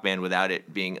hard rock band without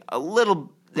it being a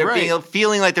little. Being a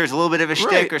feeling like there's a little bit of a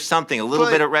shtick or something, a little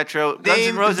bit of retro. Guns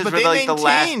N' Roses were the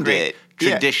last great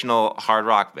traditional hard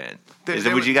rock band.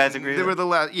 Would you guys agree? They were the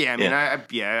last. Yeah, I mean,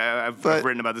 I've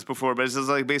written about this before, but it's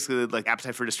just basically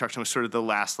Appetite for Destruction was sort of the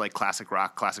last classic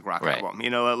rock album.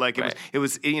 It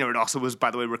was it also was, by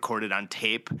the way, recorded on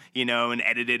tape, and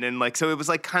edited, and so it was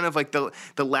kind of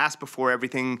the last before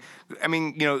everything. I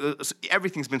mean,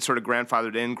 everything's been sort of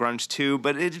grandfathered in grunge too,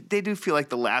 but they do feel like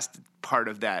the last part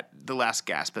of that, the last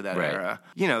gasp of that era.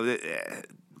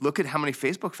 Look at how many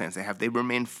Facebook fans they have. They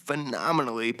remain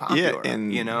phenomenally popular. Yeah,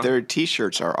 and their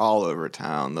T-shirts are all over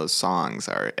town. Those songs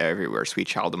are everywhere. Sweet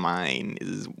Child of Mine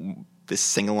is this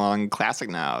sing-along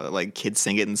classic now. Kids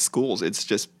sing it in schools. It's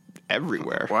just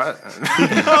everywhere. What?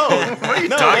 No. What are you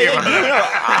talking about? No.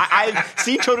 I've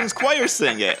seen children's choirs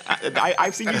sing it.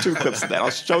 I've seen YouTube clips of that.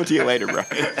 I'll show it to you later, bro.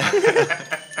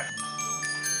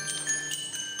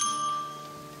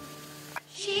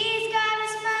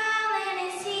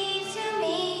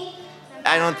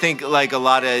 I don't think a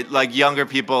lot of younger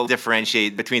people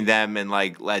differentiate between them and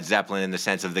Led Zeppelin in the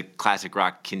sense of the classic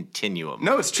rock continuum.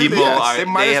 No, it's true.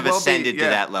 They have ascended to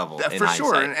that level in for hindsight.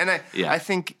 Sure. And I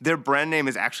think their brand name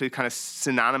is actually kind of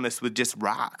synonymous with just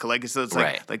rock. So it's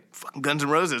like Guns N'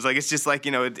 Roses. It's just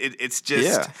it's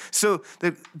just so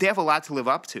they have a lot to live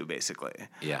up to basically.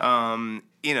 Yeah.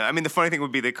 I mean, the funny thing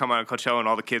would be they come out on Coachella and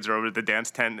all the kids are over at the dance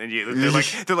tent and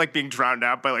they're being drowned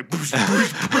out by boosh,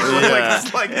 boosh,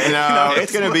 boosh.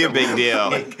 It's going to be a big deal.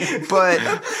 But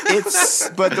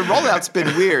the rollout's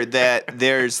been weird that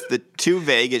there's the 2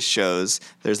 Vegas shows,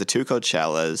 there's the 2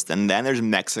 Coachellas, and then there's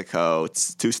Mexico.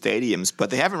 It's 2 stadiums, but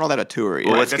they haven't rolled out a tour yet.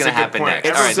 Well, what's going to happen next?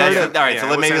 All right,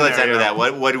 so maybe let's end with that.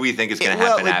 What do we think is going to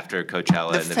happen after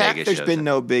Coachella and the Vegas shows? There's been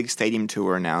no big stadium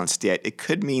tour announced yet. It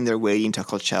could mean they're waiting till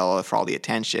Coachella for all the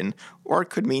attention, or it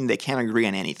could mean they can't agree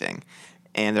on anything.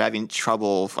 And they're having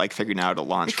trouble figuring out a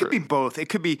launch. It could be both.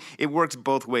 It works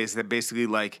both ways. That basically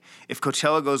if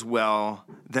Coachella goes well,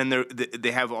 then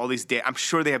they have all these dates. I'm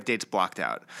sure they have dates blocked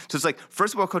out. So it's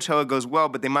first of all, Coachella goes well,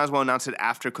 but they might as well announce it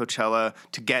after Coachella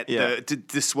to get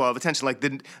the swell of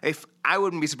attention. If I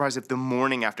wouldn't be surprised if the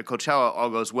morning after Coachella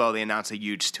all goes well, they announce a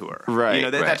huge tour. Right.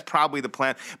 That's probably the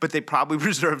plan. But they probably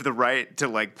reserve the right to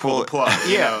pull the plug.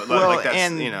 Yeah.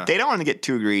 They don't want to get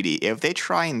too greedy. If they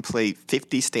try and play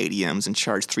 50 stadiums and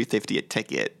charge $350 a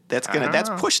ticket, that's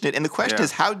pushing it. And the question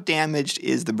is, how damaged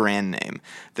is the brand name?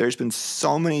 There's been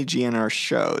so many GNR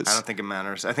shows. I don't think it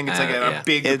matters. I think it's a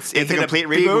big. It's a complete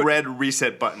big reboot? red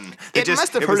reset button. It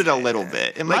must have hurt it a little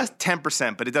bit. It must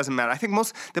 10%, but it doesn't matter. I think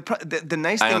the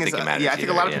nice thing is, I think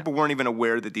a lot of people weren't even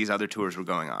aware that these other tours were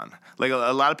going on.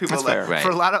 A lot of people, for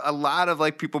a lot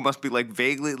of people must be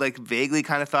vaguely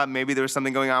kind of thought maybe there was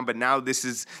something going on, but now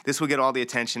this will get all the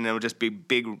attention and it'll just be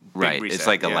big reset. It's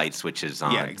like a light switches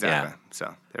on. Yeah, exactly. Yeah.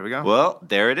 So there we go. Well,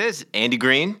 there it is. Andy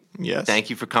Greene. Yes. Thank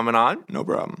you for coming on. No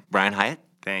problem. Brian Hiatt.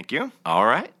 Thank you. All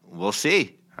right. We'll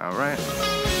see. All right.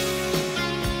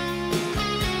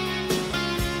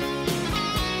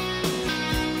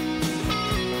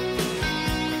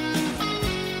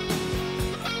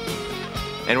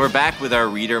 And we're back with our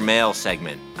reader mail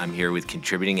segment. I'm here with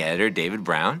contributing editor David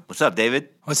Brown. What's up, David?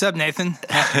 What's up, Nathan?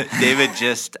 David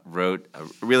just wrote a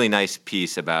really nice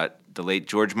piece about the late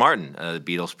George Martin, the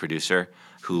Beatles producer,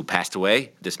 who passed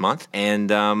away this month. And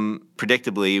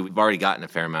predictably, we've already gotten a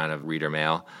fair amount of reader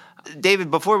mail.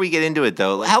 David, before we get into it,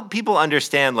 though, help people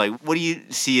understand, what do you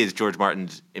see as George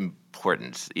Martin's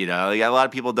importance? A lot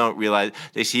of people don't realize.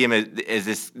 They see him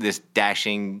as this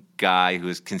dashing guy who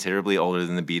is considerably older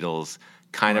than the Beatles,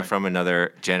 kind of from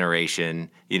another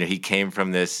generation. He came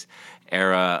from this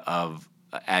era of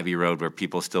Abbey Road where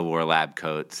people still wore lab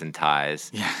coats and ties.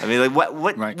 Yeah. I mean,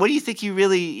 what do you think he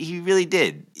really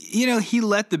did? He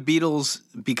let the Beatles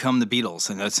become the Beatles,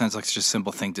 and that sounds like such a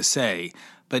simple thing to say.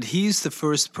 but he's the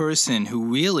first person who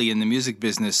really in the music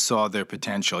business saw their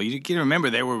potential. You can remember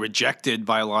they were rejected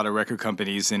by a lot of record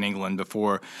companies in England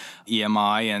before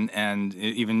EMI, and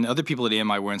even other people at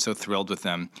EMI weren't so thrilled with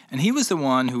them. And he was the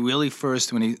one who really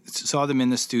first, when he saw them in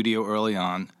the studio early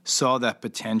on, saw that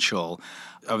potential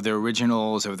of their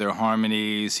originals, of their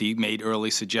harmonies. He made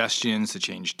early suggestions to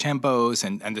change tempos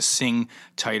and to sing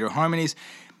tighter harmonies.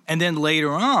 And then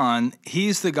later on,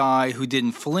 he's the guy who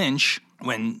didn't flinch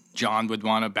when John would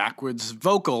want a backwards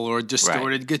vocal or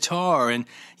distorted guitar. And,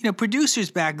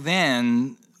 producers back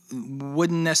then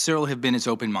wouldn't necessarily have been as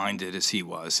open-minded as he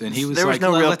was. And he was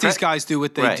let these guys do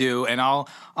what they do, and I'll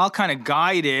kind of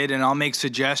guide it, and I'll make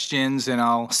suggestions, and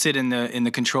I'll sit in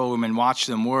the control room and watch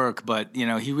them work. But, he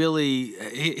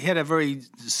had a very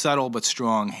subtle but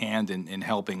strong hand in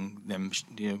helping them,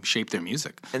 shape their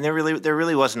music. And there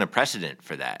really wasn't a precedent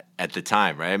for that at the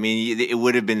time, right? I mean, it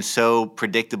would have been so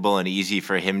predictable and easy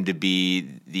for him to be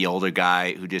the older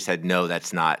guy who just said, no,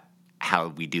 that's not how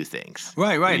we do things.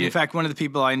 Right. In fact, one of the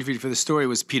people I interviewed for the story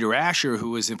was Peter Asher,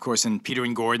 who was, of course, in Peter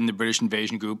and Gordon, the British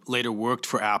Invasion group, later worked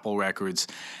for Apple Records.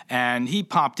 And he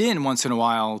popped in once in a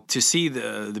while to see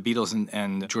the Beatles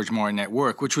and George Martin at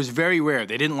work, which was very rare.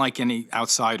 They didn't like any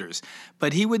outsiders.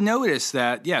 But he would notice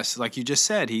that, yes, like you just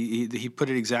said, he put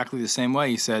it exactly the same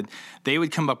way. He said they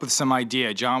would come up with some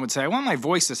idea. John would say, I want my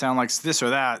voice to sound like this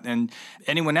or that. And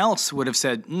anyone else would have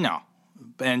said, no.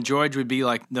 And George would be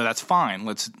like, no, that's fine.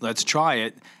 Let's try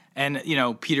it. And,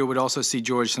 Peter would also see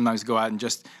George sometimes go out and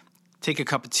just take a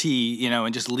cup of tea,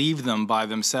 and just leave them by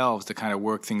themselves to kind of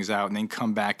work things out and then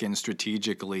come back in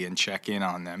strategically and check in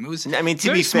on them. It was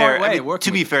to be fair,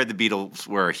 the Beatles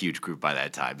were a huge group by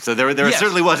that time. So there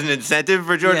certainly was an incentive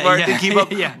for George Martin to keep up.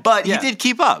 But he did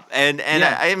keep up. And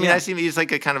I see he's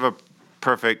like a kind of a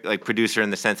perfect producer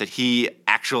in the sense that he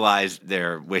actualized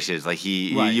their wishes.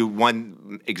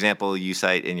 One example you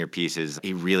cite in your piece is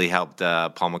he really helped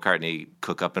Paul McCartney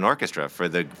cook up an orchestra for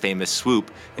the famous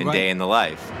Swoop in Day in the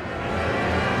Life.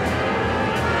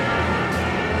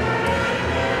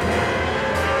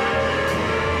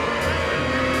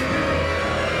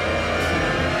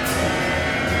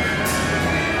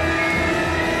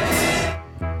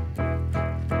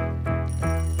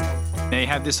 They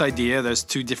had this idea, there's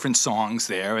two different songs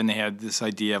there, and they had this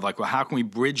idea of how can we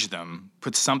bridge them,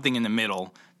 put something in the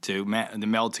middle to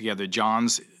meld together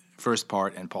John's first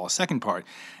part and Paul's second part.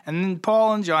 And then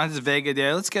Paul and John had this vague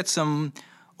idea, let's get some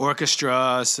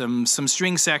orchestra, some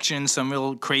string section, some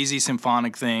real crazy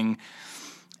symphonic thing.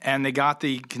 And they got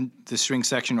the string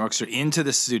section orchestra into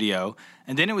the studio,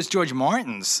 and then it was George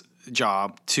Martin's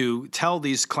job to tell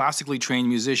these classically trained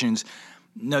musicians,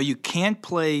 no, you can't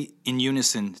play in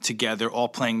unison together, all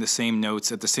playing the same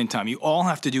notes at the same time. You all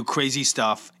have to do crazy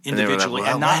stuff individually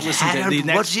and not listen to the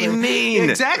next. What do you mean?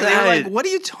 Exactly. They were like, what are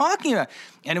you talking about?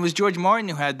 And it was George Martin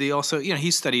who had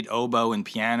he studied oboe and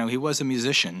piano. He was a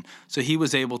musician. So he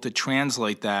was able to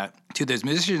translate that to those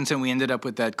musicians, and we ended up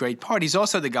with that great part. He's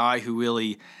also the guy who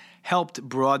really helped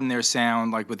broaden their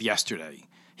sound, with Yesterday.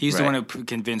 He's the one who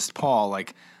convinced Paul,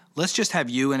 let's just have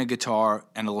you and a guitar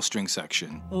and a little string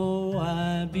section. Oh,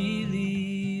 I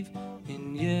believe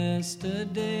in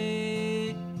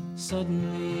yesterday.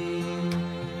 Suddenly,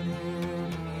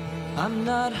 I'm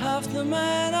not half the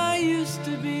man I used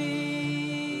to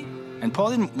be. And Paul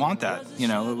didn't want that.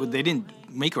 They didn't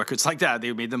make records like that.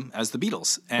 They made them as the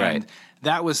Beatles. And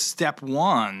that was step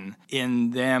one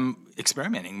in them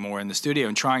experimenting more in the studio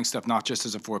and trying stuff not just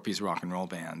as a four-piece rock and roll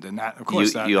band. And that, of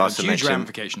course, that had huge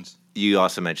ramifications. You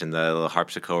also mentioned the little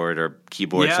harpsichord or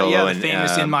keyboard solo. Yeah, the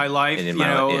famous In My Life,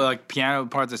 piano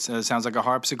part that sounds like a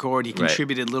harpsichord. He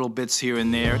contributed little bits here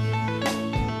and there.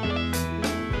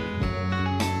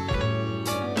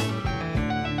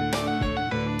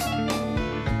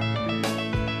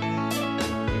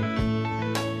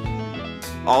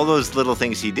 All those little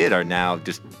things he did are now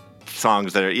just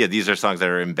songs that are, these are songs that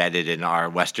are embedded in our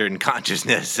Western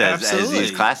consciousness as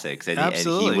these classics. And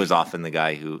he was often the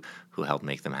guy who helped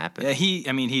make them happen. Yeah,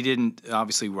 he didn't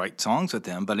obviously write songs with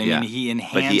them, but he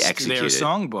enhanced their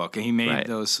songbook, and he made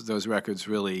those records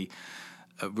really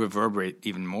reverberate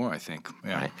even more, I think.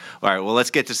 Yeah. Right. All right, well, let's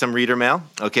get to some reader mail.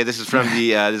 Okay, this is from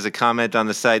there's a comment on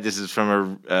the site. This is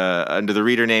from under the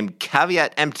reader name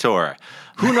Caveat Emptor.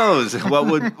 Who knows what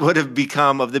would have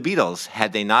become of the Beatles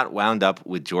had they not wound up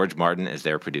with George Martin as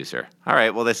their producer? All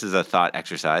right, well, this is a thought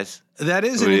exercise. That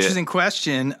is an interesting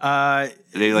question.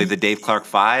 Maybe like the Dave Clark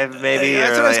Five, maybe.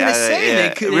 That's what I was going to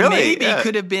say. They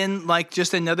could have been like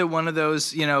just another one of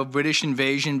those, British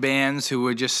invasion bands who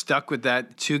were just stuck with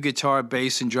that 2-guitar,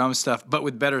 bass, and drum stuff, but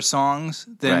with better songs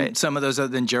than some of those other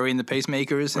than Jerry and the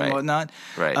Pacemakers and whatnot.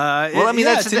 Right.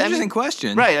 That's an interesting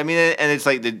question. Right. I mean, and it's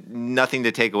like nothing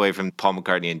to take away from Paul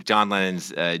McCartney and John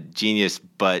Lennon's genius,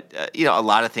 but a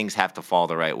lot of things have to fall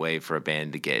the right way for a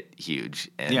band to get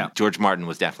huge. And George Martin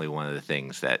was definitely one of the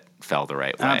things that fell the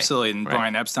right way. Absolutely. And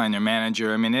Brian Epstein, their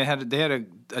manager. I mean, they had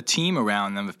a team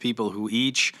around them of people who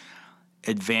each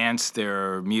advanced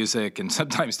their music and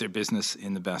sometimes their business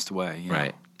in the best way.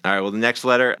 Right. All right. Well, the next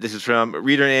letter. This is from a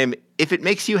reader named If It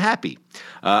Makes You Happy.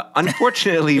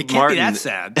 Unfortunately, it can't be that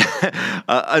sad.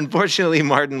 Unfortunately,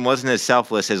 Martin wasn't as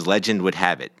selfless as legend would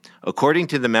have it. According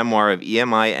to the memoir of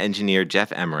EMI engineer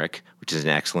Jeff Emmerich, which is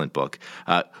an excellent book,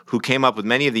 who came up with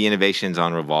many of the innovations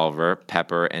on Revolver,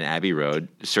 Pepper, and Abbey Road,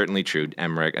 certainly true,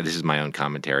 Emmerich, this is my own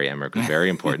commentary, Emmerich was very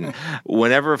important.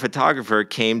 Whenever a photographer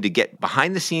came to get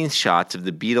behind-the-scenes shots of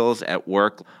the Beatles at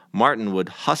work, Martin would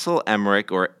hustle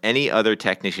Emmerich or any other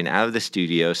technician out of the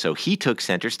studio, so he took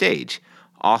center stage.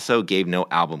 Also gave no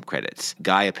album credits.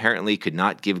 Guy apparently could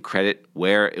not give credit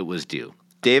where it was due.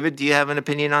 David, do you have an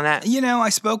opinion on that? I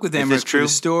spoke with Emmerich for the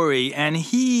story, and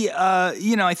he,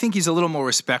 I think he's a little more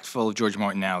respectful of George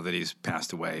Martin now that he's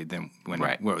passed away than when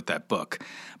he wrote that book.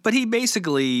 But he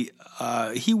basically,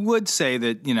 he would say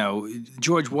that,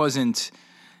 George wasn't,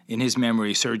 in his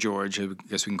memory, Sir George, I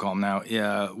guess we can call him now,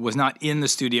 was not in the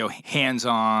studio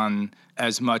hands-on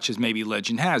as much as maybe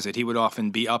legend has it. He would often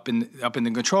be up in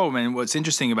the control room. And what's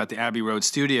interesting about the Abbey Road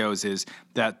studios is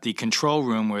that the control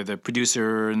room where the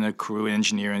producer and the crew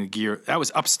engineer and the gear, that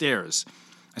was upstairs.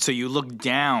 And so you look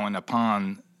down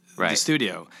upon the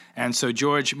studio. And so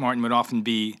George Martin would often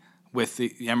be with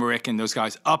the Emmerich and those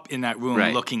guys up in that room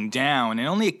looking down, and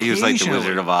only occasionally... He was like the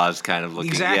Wizard of Oz kind of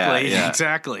looking.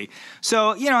 Exactly.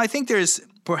 So, I think there's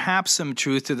perhaps some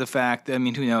truth to the fact, I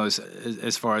mean, who knows,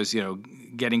 as far as,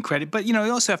 getting credit. But, you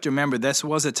also have to remember this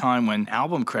was a time when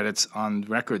album credits on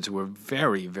records were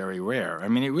very, very rare. I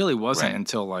mean, it really wasn't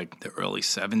until like the early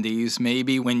 70s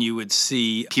maybe when you would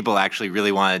see... People actually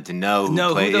really wanted to know who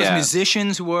those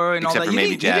musicians were and except all that. For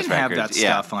maybe jazz you didn't have that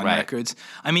stuff on records.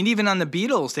 I mean, even on the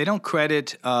Beatles, they don't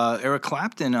credit Eric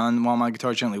Clapton on While My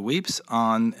Guitar Gently Weeps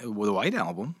on the White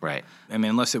Album. Right. I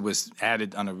mean, unless it was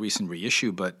added on a recent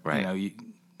reissue, but,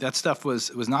 that stuff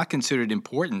was not considered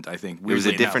important, I think. It was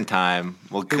a different time.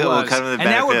 We'll come to the benefit of the doubt.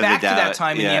 And now we're back to that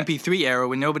time in the MP3 era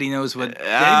when nobody knows what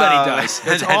anybody does.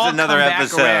 That's another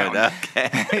episode.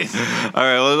 Okay. All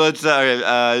right. Well, let's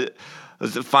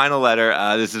the final letter.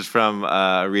 This is from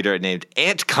a reader named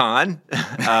Ant Con.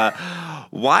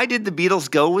 Why did the Beatles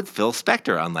go with Phil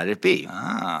Spector on Let It Be?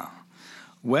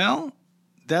 Well,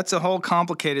 that's a whole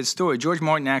complicated story. George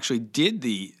Martin actually did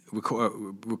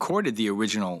recorded the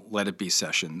original Let It Be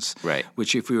sessions,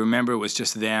 which, if we remember, was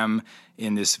just them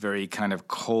in this very kind of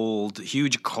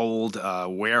huge cold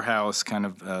warehouse kind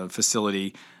of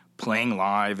facility, playing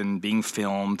live and being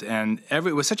filmed. And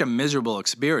it was such a miserable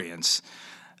experience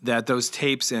that those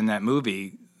tapes in that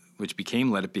movie, which became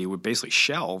Let It Be, were basically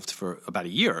shelved for about a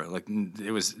year. Like,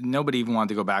 nobody even wanted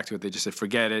to go back to it. They just said,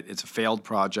 forget it. It's a failed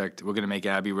project. We're going to make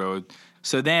Abbey Road.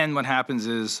 So then what happens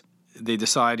is, they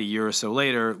decide a year or so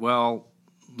later, well,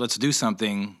 let's do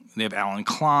something. They have Alan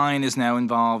Klein is now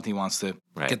involved. He wants to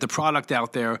get the product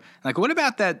out there. Like, what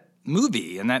about that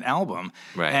movie and that album?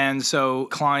 And so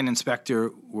Klein and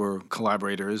Spector were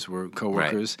collaborators, were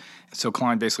co-workers. So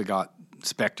Klein basically got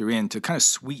Spector in to kind of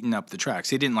sweeten up the tracks.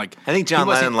 He didn't like... I think John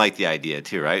Lennon liked the idea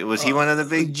too, right? Was he one of the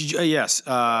big... Yes.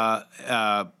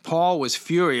 Paul was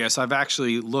furious. I've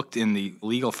actually looked in the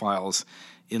legal files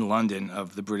in London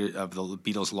of the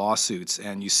Beatles lawsuits,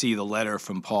 and you see the letter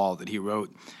from Paul that he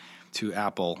wrote to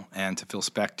Apple and to Phil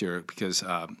Spector, because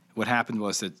what happened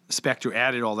was that Spector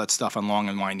added all that stuff on Long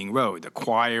and Winding Road, the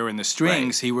choir and the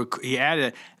strings. He added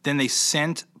it. Then they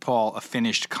sent Paul a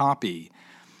finished copy,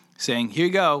 saying, "Here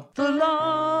you go." The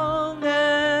long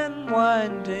and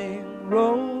winding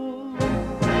road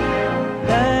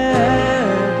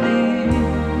that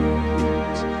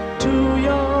leads to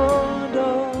your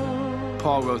door.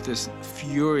 Paul wrote this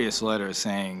furious letter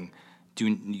saying,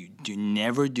 do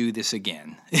never do this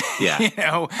again. Yeah.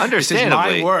 Understandably. This is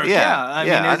my work. I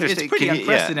mean, it's pretty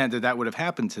unprecedented that would have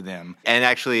happened to them. And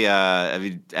actually,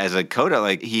 as a coda,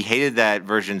 like, he hated that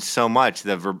version so much,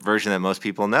 the version that most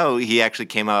people know, he actually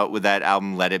came out with that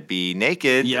album Let It Be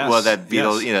Naked. Yes. Well, that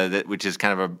Beatles, which is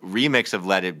kind of a remix of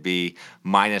Let It Be,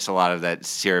 minus a lot of that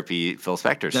syrupy Phil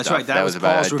Spector stuff. That's right. That was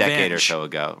about Paul's a decade revenge. or so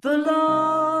ago. The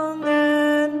long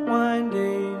and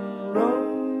winding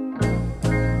road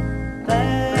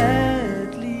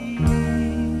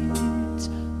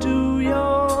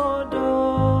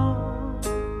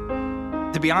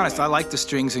be honest, I like the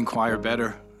strings in choir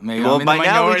better. Maybe well, by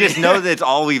now we just know that it's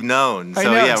all we've known. So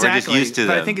know, yeah, exactly. we're just used to them.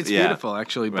 But I think it's beautiful,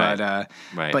 actually. Right.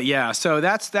 But yeah, so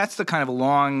that's the kind of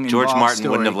long George Martin story.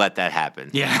 wouldn't have let that happen.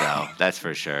 Yeah, so that's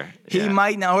for sure. He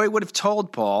might now, or he would have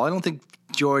told Paul. I don't think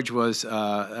George was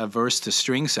averse to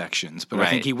string sections, but I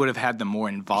think he would have had them more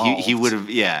involved. He would have,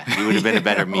 he would have been a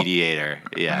better mediator.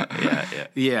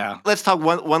 Yeah. Let's talk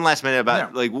one last minute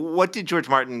about like what did George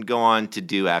Martin go on to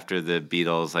do after the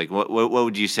Beatles? Like what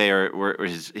would you say were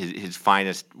his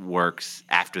finest works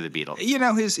after the Beatles? You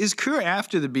know, his career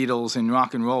after the Beatles in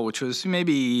rock and roll, which was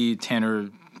maybe 10 or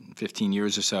 15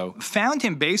 years or so, found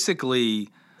him basically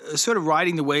sort of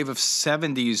riding the wave of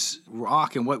 70s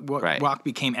rock and what rock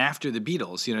became after the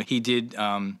Beatles. You know, he did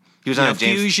he was on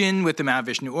Fusion with the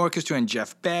Mahavishnu Orchestra and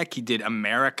Jeff Beck. He did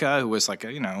America, who was like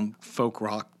a, folk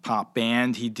rock pop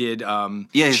band. He did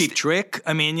Cheap Trick.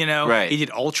 I mean, he did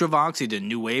Ultravox. He did a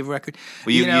new wave record.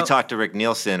 Well, you talked to Rick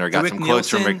Nielsen or got some quotes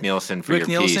from Rick Nielsen for your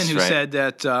piece, Rick Nielsen, who said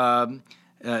that...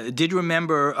 did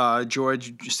remember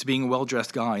George just being a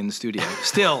well-dressed guy in the studio.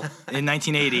 Still, in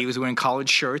 1980, he was wearing collared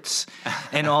shirts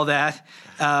and all that.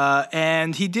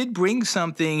 And he did bring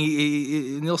something.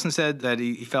 Nielsen said that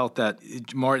he felt that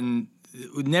Martin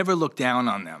would never look down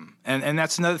on them. And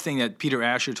that's another thing that Peter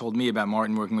Asher told me about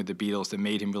Martin working with the Beatles that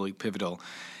made him really pivotal.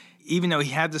 Even though he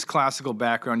had this classical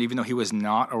background, even though he was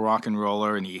not a rock and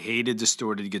roller and he hated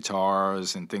distorted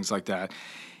guitars and things like that,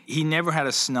 he never had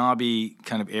a snobby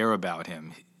kind of air about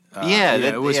him.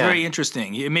 It was very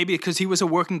interesting. Maybe because he was he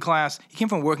came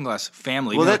from a working class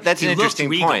family. Well, that's an interesting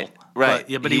point. Right.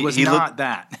 But he was not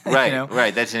that. Right,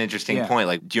 right. That's an interesting point.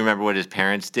 Like, do you remember what his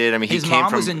parents did? I mean, his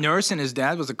mom was a nurse and his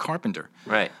dad was a carpenter.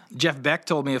 Right. Jeff Beck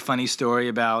told me a funny story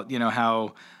about,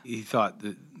 how he thought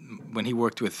that when he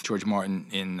worked with George Martin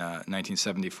in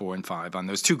 1974 and 5 on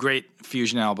those two great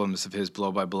fusion albums of his,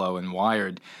 Blow by Blow and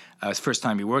Wired, his first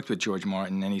time he worked with George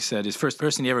Martin, and he said his first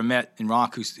person he ever met in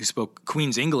rock who spoke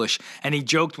Queen's English, and he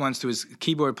joked once to his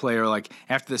keyboard player, like,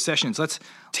 after the sessions, let's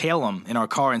tail him in our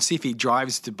car and see if he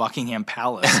drives to Buckingham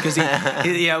Palace. Because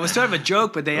it was sort of a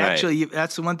joke, but they actually,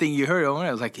 that's the one thing you heard.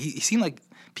 I was like, he seemed like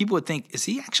people would think, is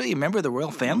he actually a member of the royal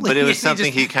family? But it was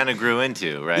something he kind of grew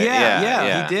into, right?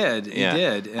 Yeah, he did. He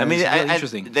did. And I mean, really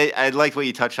interesting. I liked what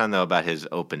you touched on, though, about his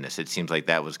openness. It seems like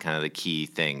that was kind of the key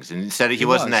things. And instead, he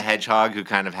wasn't a hedgehog who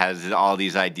kind of has all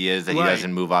these ideas that he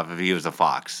doesn't move off of. He was a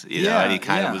fox, and he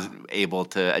kind of was able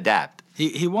to adapt.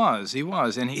 He was,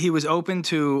 and he was open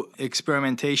to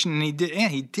experimentation, and he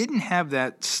didn't have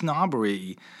that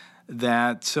snobbery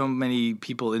that so many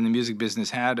people in the music business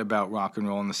had about rock and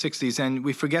roll in the 60s, and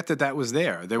we forget that was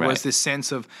there. There was this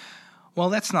sense of, well,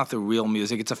 that's not the real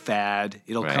music. It's a fad.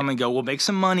 It'll come and go. We'll make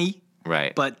some money,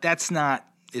 but that's not.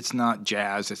 It's not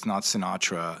jazz. It's not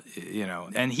Sinatra,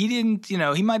 And he didn't,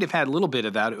 he might have had a little bit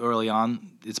of that early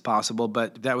on. It's possible,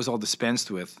 but that was all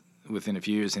dispensed with within a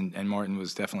few years. And Martin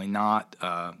was definitely not.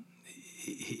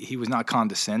 He was not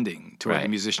condescending toward the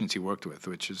musicians he worked with,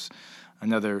 which is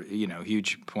another,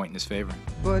 huge point in his favor.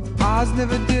 But Oz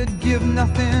never did give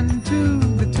nothing to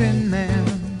the Tin Man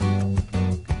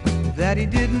that he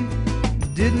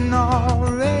didn't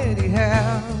already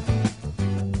have.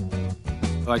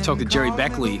 I talked to Jerry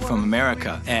Beckley from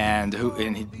America, and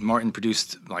Martin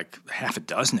produced like half a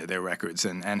dozen of their records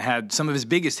and had some of his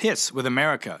biggest hits with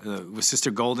America, with Sister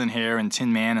Golden Hair and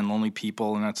Tin Man and Lonely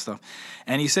People and that stuff.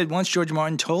 And he said once George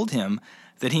Martin told him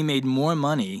that Martin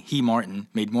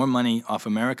made more money off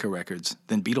America records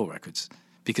than Beatle records.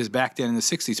 Because back then in the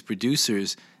 60s,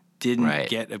 producers didn't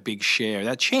get a big share.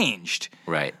 That changed.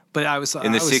 Right. But I was...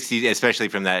 In the 60s, especially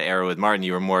from that era with Martin,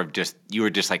 you were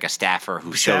just like a staffer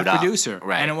who showed up. Producer.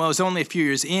 Right. And it was only a few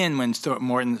years in when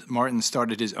Martin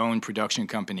started his own production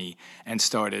company and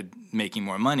started making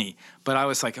more money. But I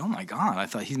was like, oh my God, I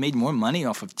thought he made more money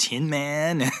off of Tin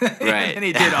Man than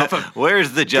he did off of...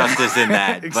 Where's the justice in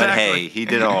that? Exactly. But hey, he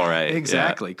did all right.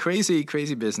 Exactly. Yeah. Crazy,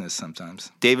 crazy business sometimes.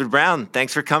 David Brown,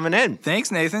 thanks for coming in.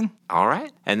 Thanks, Nathan. All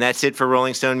right. And that's it for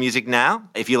Rolling Stone Music Now.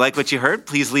 If you like what you heard,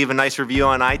 please leave a nice review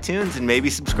on iTunes and maybe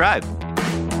subscribe.